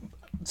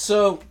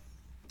 So,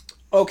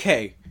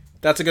 okay.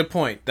 That's a good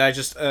point. Sorry,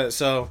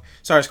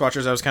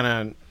 Squatchers, I was kind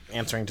of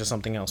answering to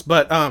something else.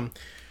 But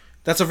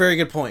that's a very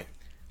good point.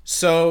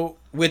 So,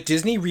 with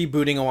Disney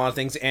rebooting a lot of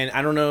things, and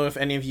I don't know if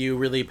any of you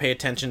really pay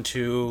attention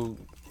to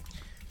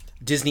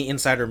Disney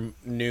Insider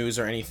News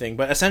or anything,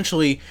 but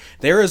essentially,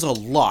 there is a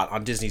lot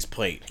on Disney's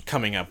plate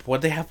coming up.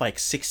 What, they have like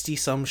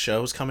 60-some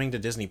shows coming to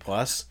Disney+.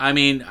 I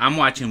mean, I'm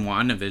watching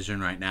WandaVision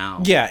right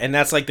now. Yeah, and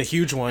that's like the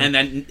huge one. And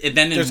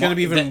then there's going to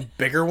be even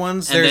bigger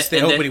ones. There's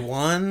the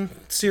Obi-Wan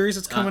series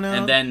that's coming out.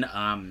 And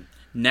then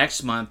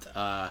next month,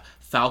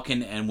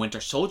 Falcon and Winter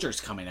Soldier's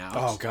coming out.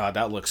 Oh god,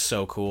 that looks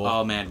so cool.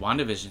 Oh man,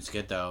 WandaVision's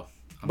good though.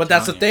 But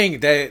that's the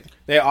thing. They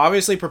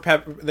obviously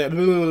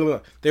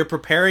they're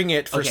preparing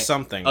it for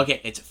something.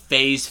 Okay, it's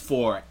Phase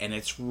 4, and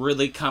it's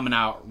really coming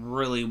out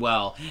really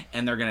well.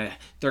 And they're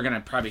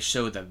gonna probably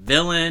show the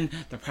villain.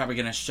 They're probably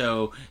gonna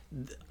show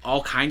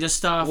all kinds of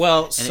stuff.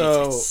 Well, and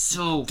so it's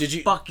so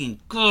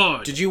fucking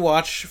good. Did you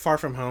watch Far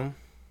From Home?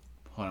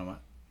 Hold on, what?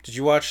 Did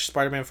you watch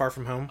Spider-Man Far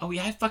From Home? Oh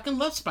yeah, I fucking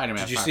love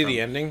Spider-Man. Did you see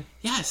the ending?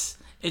 Yes.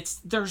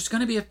 There's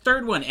gonna be a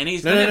third one, and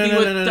he's gonna be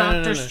with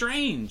Doctor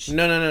Strange.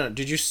 No.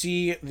 Did you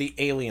see the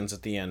aliens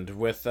at the end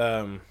with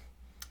I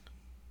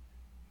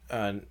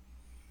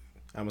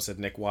almost said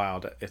Nick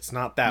Wilde. It's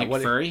not that.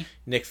 Fury?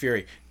 Nick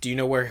Fury. Do you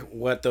know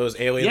what those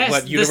aliens? Yes,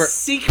 what the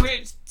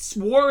Secret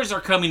Wars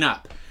are coming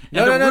up.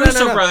 And the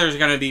Russo brothers are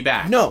gonna be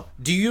back. No.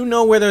 Do you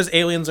know where those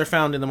aliens are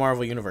found in the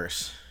Marvel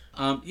universe?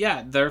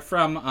 Yeah, they're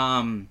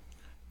from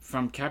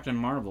Captain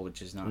Marvel,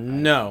 which is not.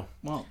 No.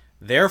 Well,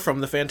 they're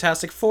from the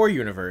Fantastic Four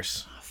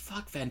universe.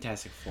 Fuck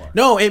Fantastic Four.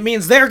 No, it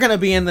means they're gonna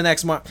be in the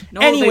next month.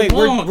 No, anyway, they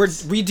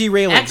won't. we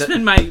derailing.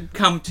 X-Men might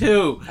come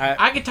too.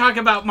 I could talk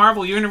about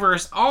Marvel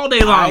Universe all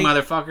day long,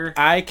 motherfucker.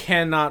 I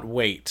cannot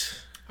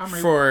wait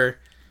for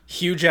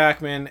Hugh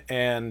Jackman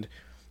and.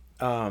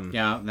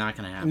 Yeah, not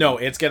gonna happen. No,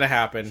 it's gonna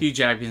happen. Hugh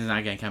Jackman's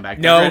not gonna come back.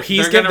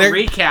 They're gonna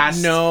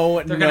recast.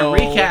 No, they're gonna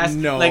recast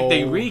like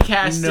they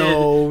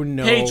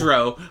recasted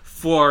Pedro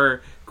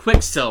for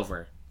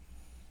Quicksilver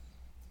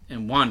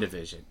in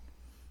WandaVision,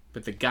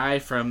 but the guy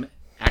from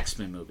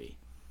X-Men movie.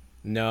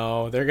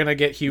 No, they're gonna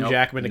get Hugh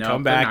Jackman to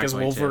come back as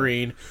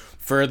Wolverine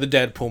for the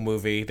Deadpool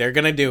movie. They're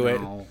gonna do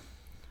it.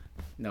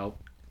 Nope.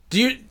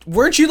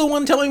 Weren't you the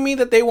one telling me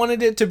that they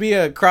wanted it to be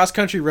a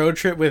cross-country road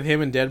trip with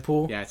him and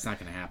Deadpool? Yeah, it's not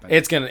gonna happen.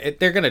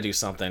 They're gonna do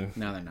something.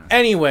 No, they're not.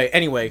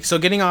 Anyway, so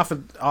getting off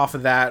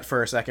of that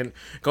for a second,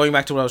 going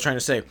back to what I was trying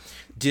to say,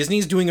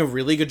 Disney's doing a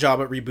really good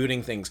job at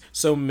rebooting things.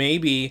 So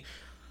maybe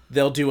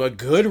they'll do a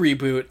good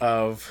reboot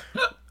of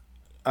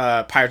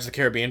Pirates of the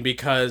Caribbean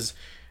because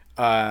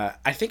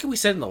I think we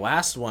said in the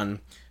last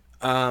one,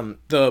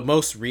 the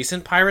most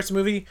recent Pirates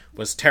movie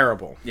was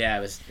terrible. Yeah,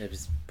 it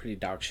was pretty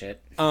dog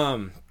shit.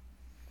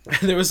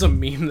 There was a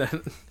meme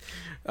that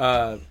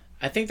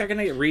I think they're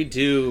gonna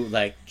redo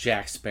like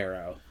Jack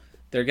Sparrow.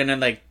 They're gonna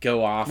like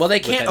go off. Well, they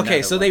can't.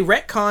 Okay, so they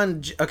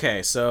retcon.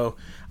 Okay, so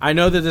I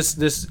know that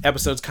this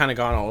episode's kind of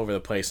gone all over the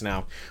place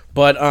now,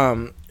 but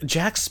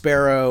Jack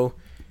Sparrow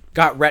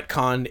got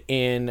retconned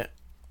in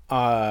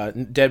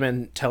Dead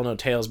Men Tell No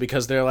Tales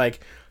because they're like,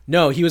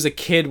 no, he was a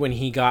kid when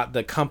he got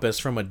the compass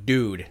from a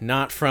dude,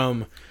 not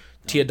from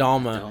Tia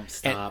Dalma. Don't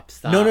stop.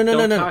 No.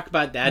 Don't talk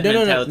about that.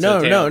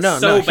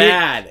 No.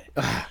 Bad.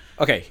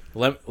 Okay,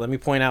 let me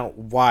point out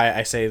why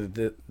I say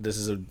that this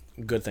is a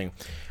good thing.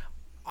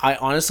 I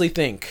honestly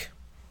think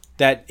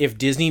that if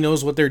Disney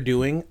knows what they're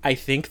doing, I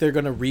think they're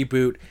going to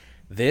reboot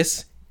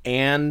this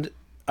and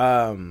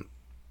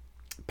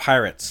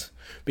Pirates.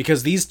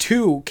 Because these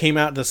two came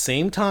out at the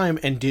same time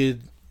and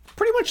did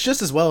pretty much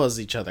just as well as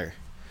each other.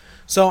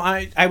 So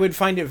I would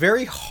find it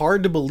very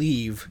hard to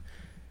believe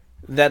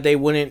that they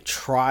wouldn't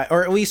try,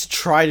 or at least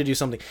try to do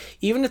something.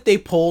 Even if they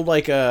pulled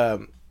like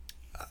an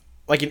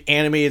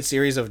animated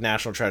series of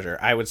National Treasure,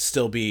 I would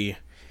still be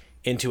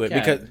into it. Yeah,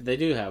 because they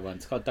do have one.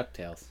 It's called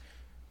DuckTales.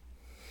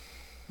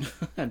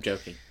 I'm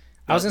joking.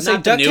 I was gonna say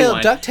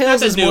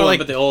DuckTales is more like,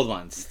 but the old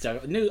ones.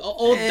 Old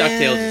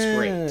DuckTales is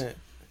great.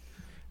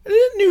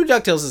 New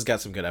DuckTales has got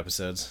some good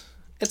episodes.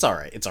 It's all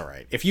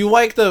right. If you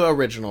like the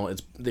original,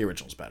 the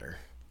original's better.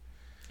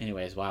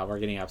 Anyways, wow, we're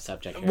getting off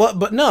subject here. Well,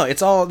 but no,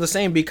 it's all the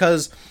same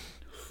because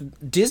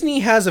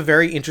Disney has a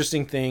very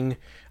interesting thing.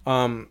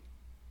 I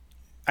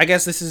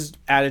guess this is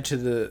added to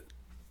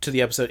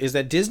the episode, is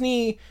that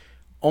Disney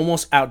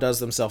almost outdoes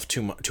themselves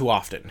too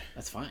often.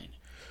 That's fine.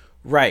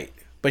 Right.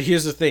 But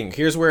here's the thing.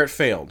 Here's where it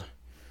failed.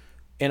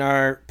 In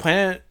our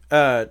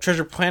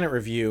Treasure Planet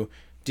review,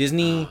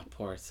 Disney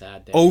poor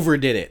sad day.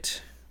 overdid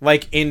it,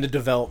 like in the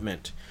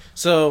development.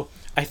 So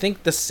I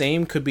think the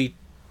same could be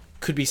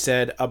could be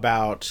said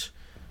about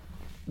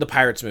the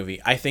Pirates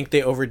movie. I think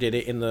they overdid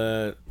it in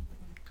the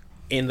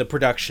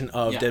production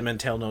of Dead Men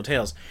Tell No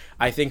Tales.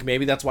 I think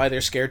maybe that's why they're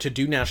scared to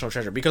do National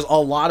Treasure, because a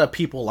lot of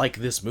people like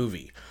this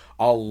movie.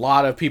 A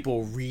lot of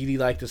people really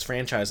like this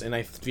franchise, and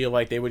I feel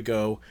like they would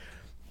go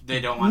They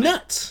don't want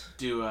nuts. to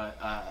do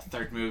a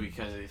third movie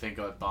because they think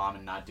it would bomb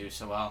and not do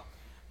so well.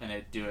 And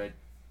they'd do a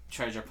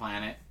Treasure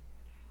Planet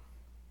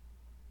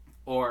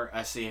or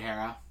a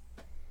Sierra.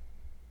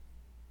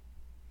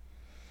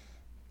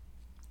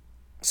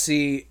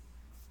 See,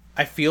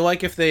 I feel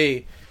like if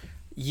they...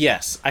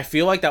 Yes, I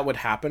feel like that would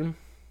happen.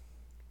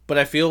 But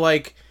I feel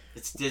like...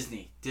 It's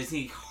Disney.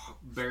 Disney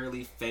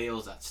barely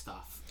fails at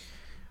stuff.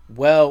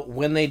 Well,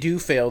 when they do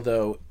fail,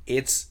 though,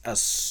 it's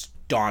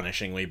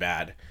astonishingly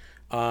bad.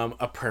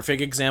 A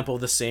perfect example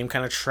of the same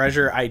kind of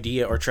treasure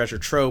idea or treasure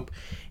trope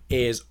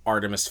is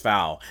Artemis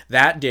Fowl.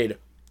 That did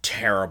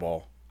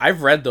terrible.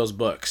 I've read those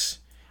books,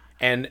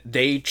 and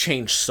they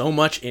changed so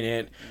much in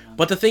it. Yeah.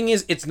 But the thing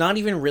is, it's not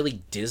even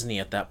really Disney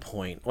at that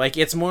point. Like,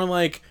 it's more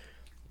like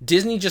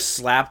Disney just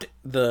slapped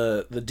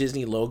the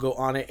Disney logo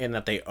on it, and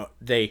that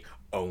they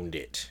owned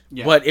it.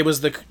 Yeah. But it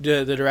was the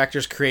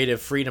director's creative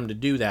freedom to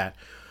do that.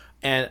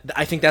 And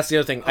I think that's the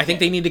other thing. Okay. I think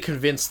they need to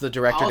convince the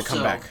director to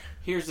come back.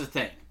 Here's the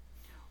thing.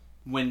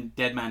 When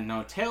Dead Man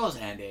No Tales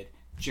ended,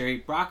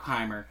 Jerry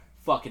Bruckheimer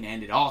fucking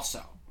ended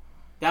also.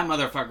 That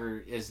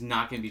motherfucker is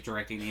not going to be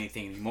directing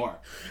anything anymore.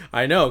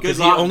 I know, because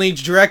he only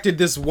directed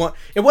this one.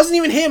 It wasn't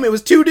even him. It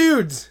was two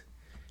dudes.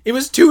 It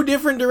was two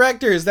different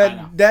directors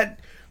that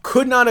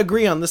could not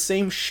agree on the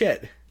same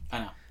shit. I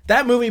know.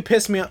 That movie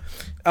pissed me off.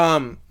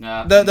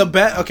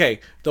 The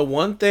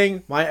one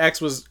thing my ex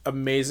was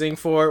amazing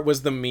for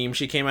was the meme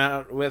she came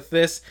out with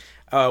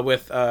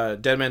with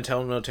Dead Man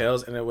Tell No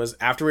Tales, and it was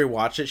after we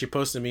watched it, she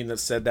posted a meme that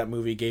said that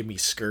movie gave me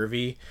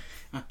scurvy.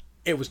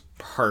 It was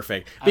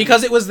perfect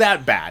because it was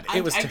that bad.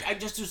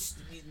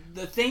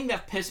 The thing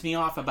that pissed me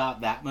off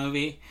about that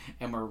movie,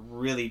 and we're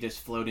really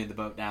just floating the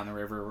boat down the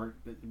river.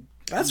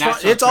 That's fine.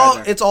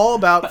 It's all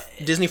about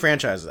Disney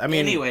franchises. I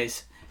mean,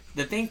 anyways,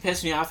 the thing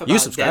pissed me off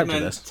about Dead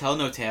Man Tell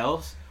No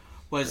Tales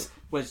was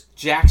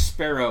Jack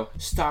Sparrow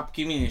stopped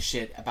giving a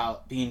shit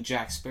about being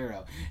Jack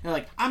Sparrow. And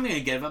like, I'm gonna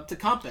give up the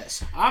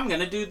compass. I'm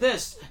gonna do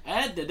this.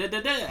 I'm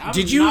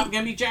not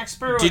gonna be Jack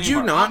Sparrow. Did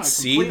you not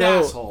see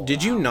though?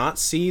 Did you not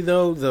see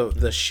though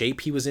the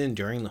shape he was in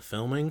during the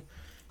filming?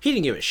 He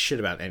didn't give a shit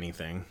about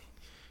anything.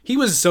 He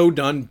was so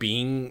done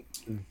being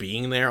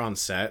there on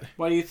set.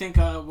 What do you think?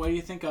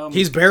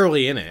 He's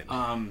barely in it.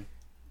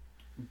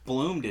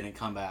 Bloom didn't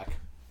come back.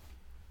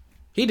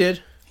 He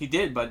did. He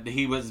did, but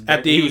he was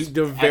at the end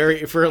of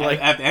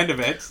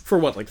it for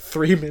what, like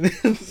 3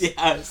 minutes.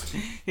 Yes,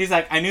 he's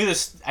like, I knew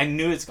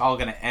it's all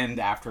gonna end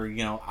after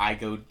I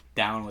go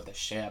down with the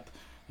ship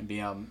and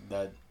be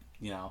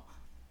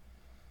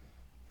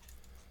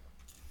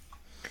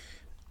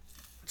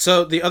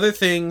So the other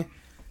thing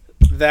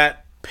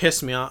that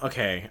pissed me off.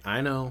 Okay,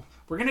 I know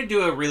we're gonna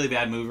do a really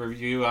bad movie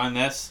review on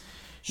this.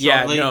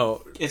 Shortly. Yeah,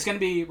 no. It's going to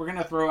be... We're going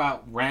to throw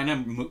out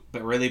random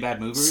but really bad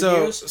movie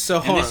reviews.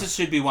 And this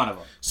should be one of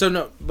them. So,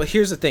 no. But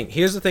here's the thing.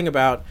 Here's the thing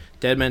about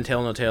Dead Men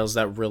Tell No Tales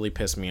that really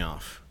pissed me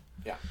off.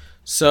 Yeah.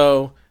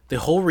 So, the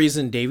whole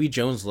reason Davy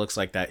Jones looks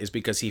like that is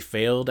because he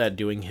failed at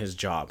doing his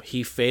job.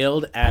 He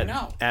failed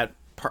at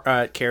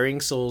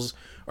carrying souls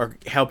or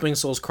helping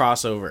souls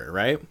cross over,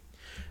 right?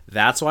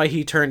 That's why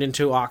he turned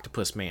into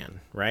Octopus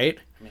Man, right?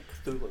 I mean,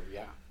 Cthulhu,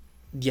 yeah.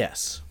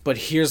 Yes. But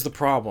here's the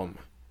problem.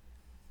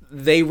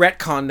 They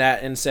retconned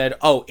that and said,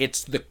 "Oh,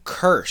 it's the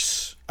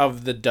curse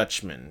of the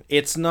Dutchman.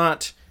 It's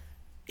not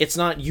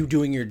you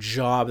doing your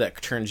job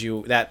that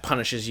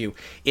punishes you.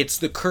 It's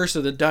the curse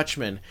of the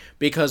Dutchman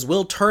because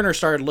Will Turner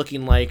started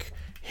looking like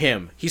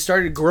him. He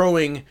started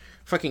growing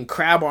fucking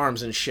crab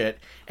arms and shit,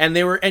 and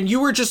you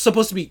were just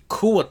supposed to be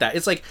cool with that.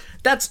 It's like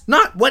that's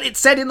not what it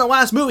said in the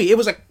last movie.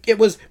 It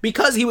was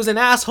because he was an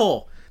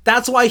asshole.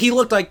 That's why he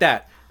looked like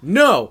that.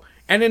 No,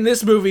 and in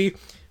this movie,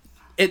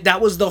 that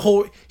was the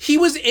whole.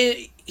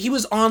 He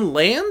was on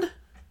land?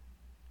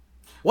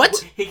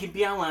 What? He can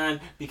be on land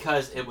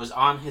because it was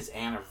on his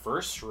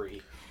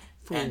anniversary.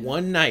 For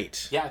one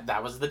night. Yeah,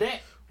 that was the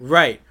day.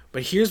 Right.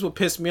 But here's what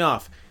pissed me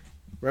off.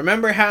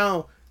 Remember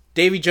how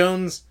Davy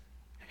Jones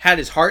had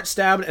his heart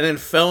stabbed and then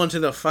fell into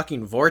the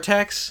fucking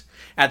vortex?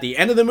 At the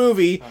end of the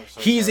movie,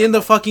 he's in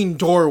the fucking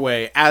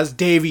doorway as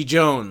Davy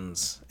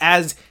Jones.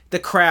 As the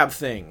crab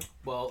thing.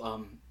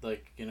 Well,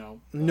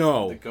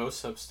 no. The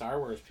ghosts of Star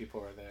Wars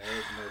people are there.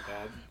 They're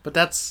dead. But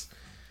that's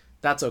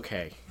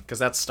okay, because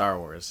that's Star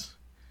Wars.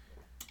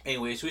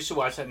 Anyways, we should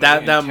watch that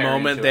movie. That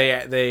moment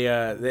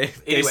they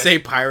say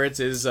Pirates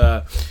is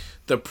the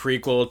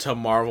prequel to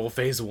Marvel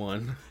Phase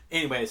 1.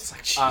 Anyways,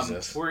 like,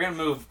 Jesus. We're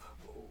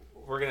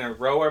gonna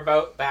row our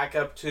boat back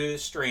up to the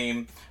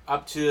stream,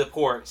 up to the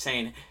port,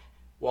 saying,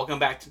 "Welcome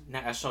back to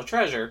National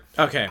Treasure."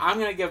 Okay. I'm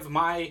gonna give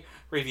my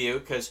review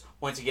because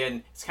once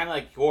again, it's kind of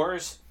like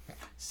yours,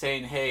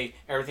 saying, "Hey,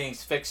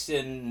 everything's fixed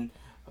in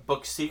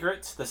Book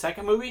Secrets," the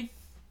second movie.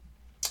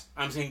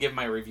 I'm just going to give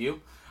my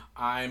review.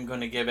 I'm going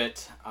to give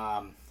it...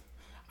 I'm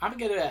going to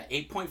give it an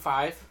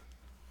 8.5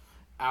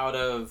 out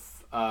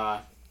of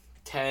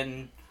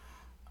 10.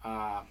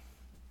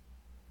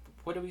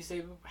 What did we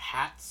say?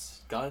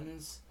 Hats,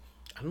 guns.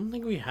 I don't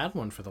think we had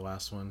one for the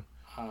last one.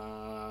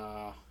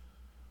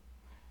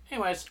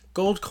 Anyways,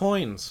 gold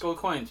coins. Gold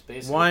coins,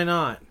 basically. Why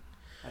not?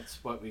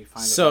 That's what we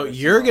find. So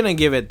you're gonna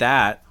give it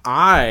that.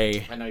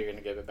 I know you're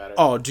gonna give it better.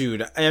 Oh,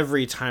 dude!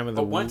 Every time of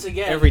the once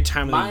again, every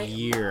time of the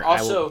year.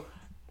 Also,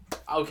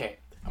 okay.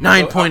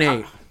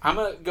 9.8. I'm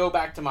gonna go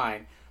back to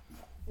mine.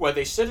 What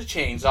they should have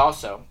changed,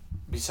 also,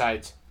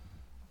 besides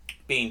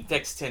being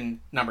fixed in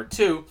number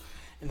 2,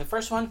 in the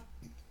first one,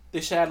 they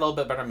should add a little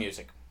bit better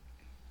music.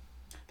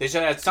 They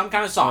should add some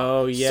kind of song.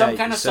 Oh yeah, some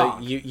kind of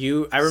song.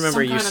 I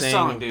remember you saying, some kind of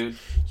song, dude.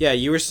 Yeah,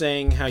 you were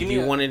saying how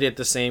you wanted it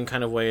the same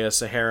kind of way as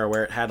Sahara,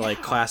 where it had like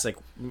classic,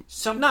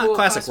 not cool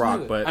classic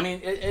rock, music. But I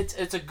mean,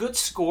 it's a good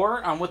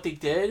score on what they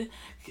did.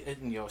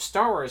 You know,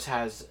 Star Wars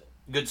has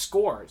good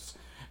scores,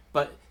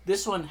 but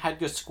this one had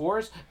good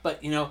scores.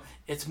 But you know,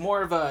 it's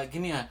more of a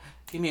give me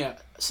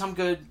some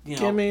good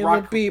give me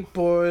rock. The Beat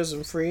Boys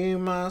and free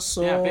my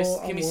soul.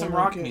 Yeah, give me some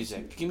rock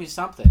music. Give me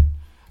something.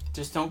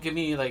 Just don't give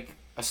me like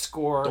a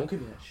score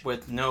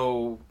with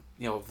no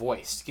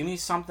voice. Give me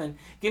something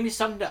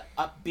to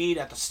upbeat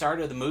at the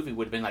start of the movie.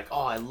 Would have been like,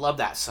 oh, I love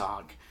that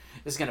song.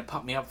 This is gonna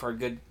pump me up for a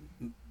good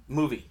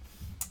movie.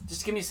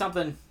 Just give me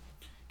something.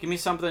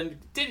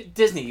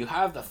 Disney, you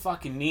have the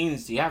fucking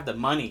means. You have the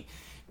money.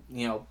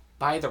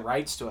 Buy the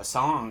rights to a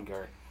song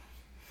or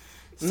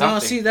something. No,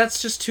 see,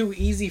 that's just too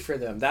easy for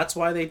them. That's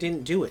why they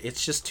didn't do it.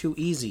 It's just too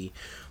easy.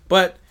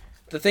 But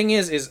the thing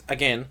is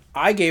again,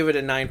 I gave it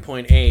a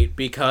 9.8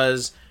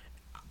 because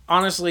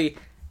honestly,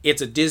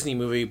 it's a Disney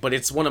movie, but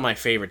it's one of my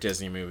favorite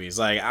Disney movies.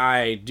 Like,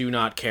 I do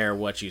not care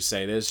what you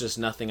say. There's just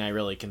nothing I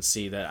really can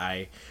see that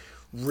I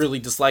really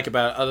dislike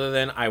about it, other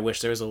than I wish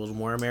there was a little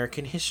more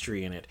American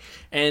history in it.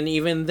 And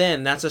even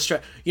then, that's a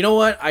stretch. You know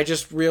what? I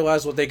just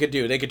realized what they could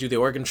do. They could do the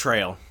Oregon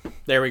Trail.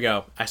 There we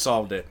go. I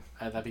solved it.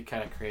 That'd be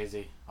kind of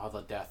crazy. All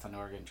the death on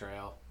Oregon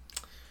Trail.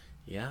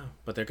 Yeah,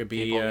 but there could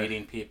be... people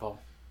eating people.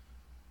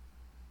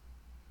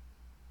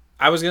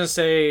 I was going to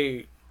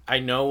say... I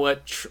know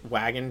what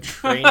wagon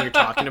train you're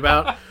talking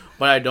about,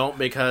 but I don't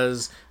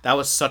because that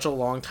was such a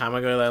long time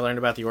ago that I learned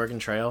about the Oregon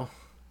Trail.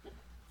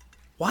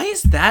 Why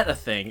is that a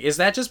thing? Is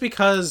that just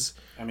because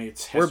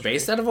it's we're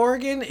based out of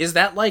Oregon? Is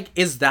that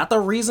the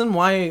reason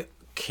why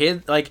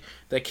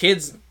the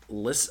kids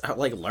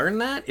learn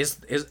that? Is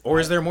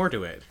there more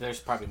to it? There's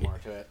probably more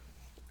to it.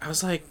 I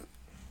was like,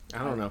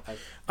 I don't know.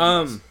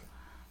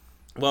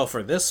 Well,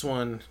 for this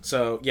one,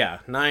 so yeah,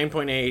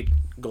 9.8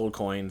 gold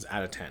coins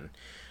out of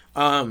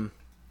 10.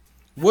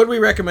 Would we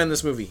recommend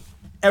this movie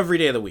every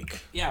day of the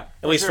week? Yeah.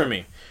 At least for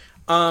me.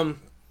 I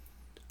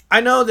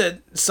know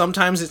that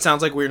sometimes it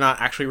sounds like we're not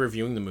actually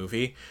reviewing the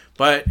movie,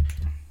 but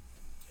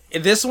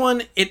this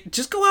one,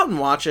 just go out and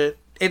watch it.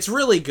 It's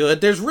really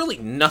good. There's really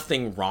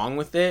nothing wrong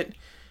with it.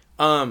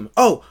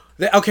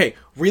 Okay,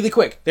 really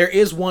quick. There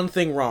is one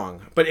thing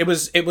wrong, but it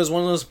was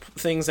one of those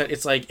things that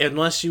it's like,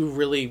 unless you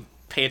really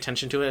pay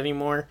attention to it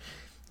anymore,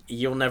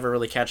 you'll never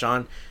really catch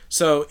on.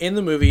 So in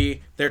the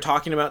movie, they're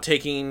talking about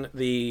taking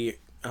the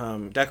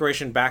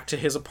Decoration back to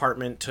his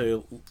apartment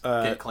to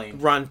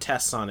run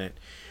tests on it.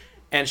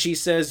 And she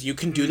says, you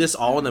can do this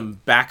all in the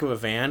back of a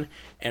van.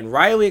 And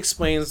Riley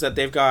explains that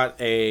they've got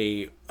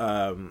a...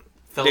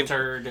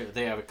 filtered,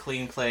 they have a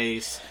clean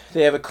place.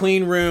 They have a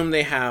clean room,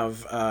 they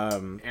have...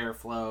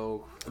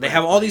 airflow. They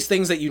have all these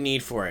things that you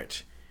need for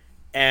it.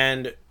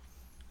 And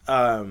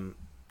Ben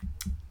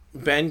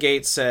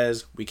Gates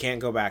says, we can't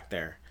go back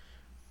there.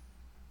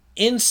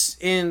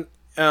 Insinuating...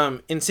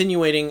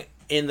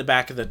 in the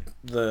back of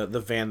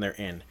the van they're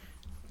in.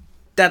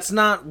 That's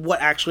not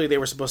what actually they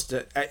were supposed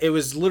to... It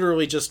was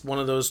literally just one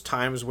of those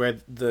times where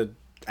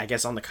I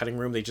guess on the cutting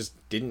room they just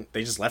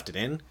left it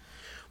in.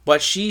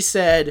 But she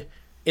said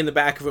in the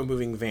back of a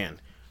moving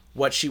van.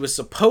 What she was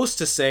supposed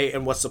to say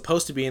and what's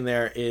supposed to be in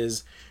there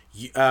is...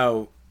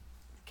 can't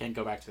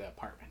go back to that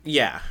apartment.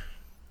 Yeah.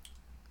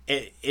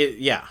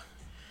 Yeah.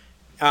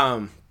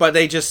 But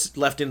they just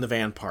left in the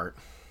van part.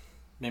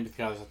 Maybe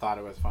because I thought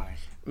it was funny.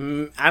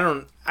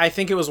 I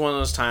think it was one of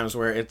those times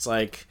where it's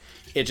like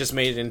it just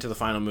made it into the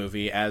final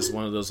movie as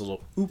one of those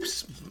little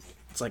oops.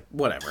 It's like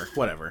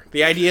whatever.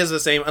 The idea is the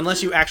same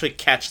unless you actually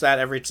catch that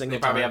every single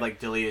time. They probably have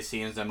deleted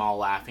scenes, them all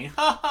laughing.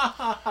 Ha ha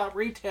ha ha!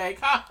 Retake!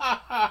 Ha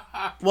ha ha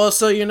ha! Well,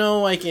 so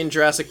like in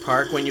Jurassic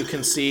Park when you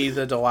can see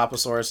the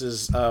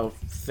Dilophosaurus's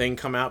thing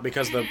come out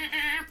because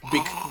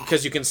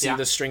you can see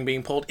the string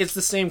being pulled. It's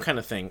the same kind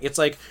of thing. It's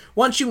like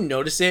once you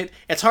notice it,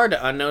 it's hard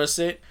to unnotice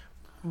it.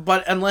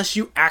 But unless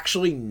you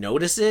actually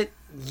notice it,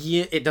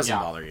 it doesn't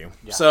bother you.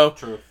 Yeah, so,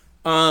 true.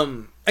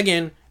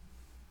 Again,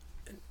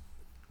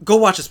 go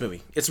watch this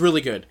movie. It's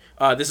really good.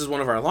 This is one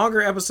of our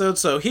longer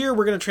episodes, so here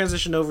we're going to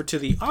transition over to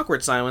the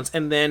awkward silence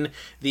and then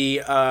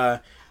the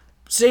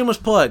shameless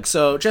plug.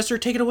 So, Jester,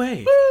 take it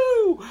away.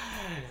 Woo!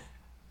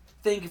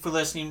 Thank you for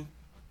listening.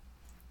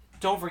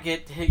 Don't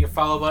forget to hit your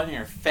follow button,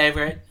 your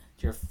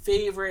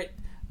favorite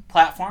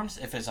platforms,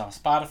 if it's on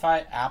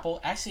Spotify, Apple.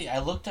 Actually, I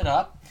looked it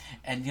up,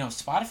 and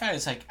Spotify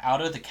is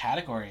out of the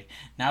category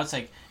now. It's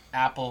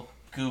Apple,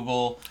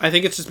 Google. I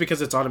think it's just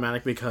because it's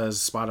automatic because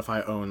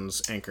Spotify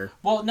owns Anchor.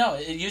 Well, no,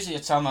 usually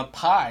it's on the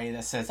pie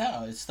that says,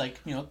 oh, it's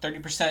like,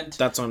 30%.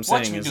 That's what I'm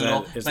saying.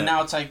 But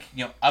now it's like,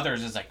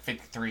 others is like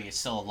 53. It's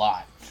still a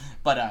lot.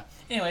 But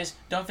anyways,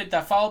 don't forget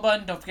that follow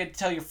button. Don't forget to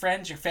tell your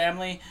friends, your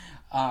family.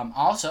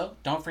 Also,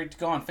 don't forget to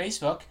go on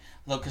Facebook.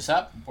 Look us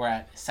up. We're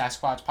at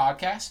Sasquatch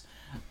Podcast.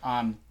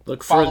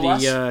 Look for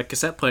the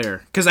cassette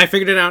player. Because I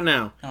figured it out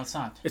now. No, it's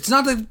not. It's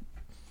not the...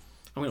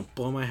 I'm going to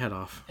blow my head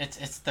off.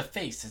 It's the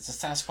face. It's a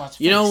Sasquatch face.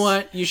 You know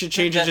what? You should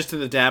change it just to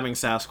the dabbing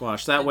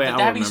Sasquatch. That way I'll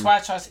remember. The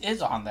dabbing Sasquatch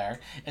is on there.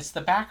 It's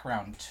the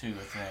background to the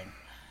thing.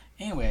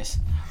 Anyways,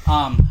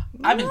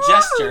 I've been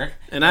Jester.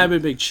 And I've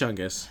been Big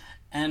Chungus.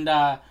 And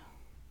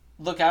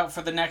look out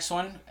for the next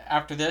one.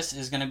 After this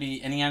is going to be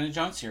Indiana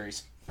Jones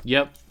series.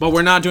 Yep. But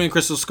we're not doing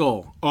Crystal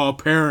Skull.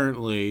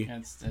 Apparently.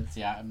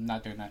 Yeah, I'm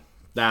not doing that.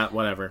 That,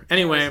 whatever.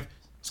 Anyway,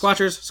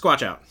 Squatchers,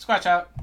 squatch out. Squatch out.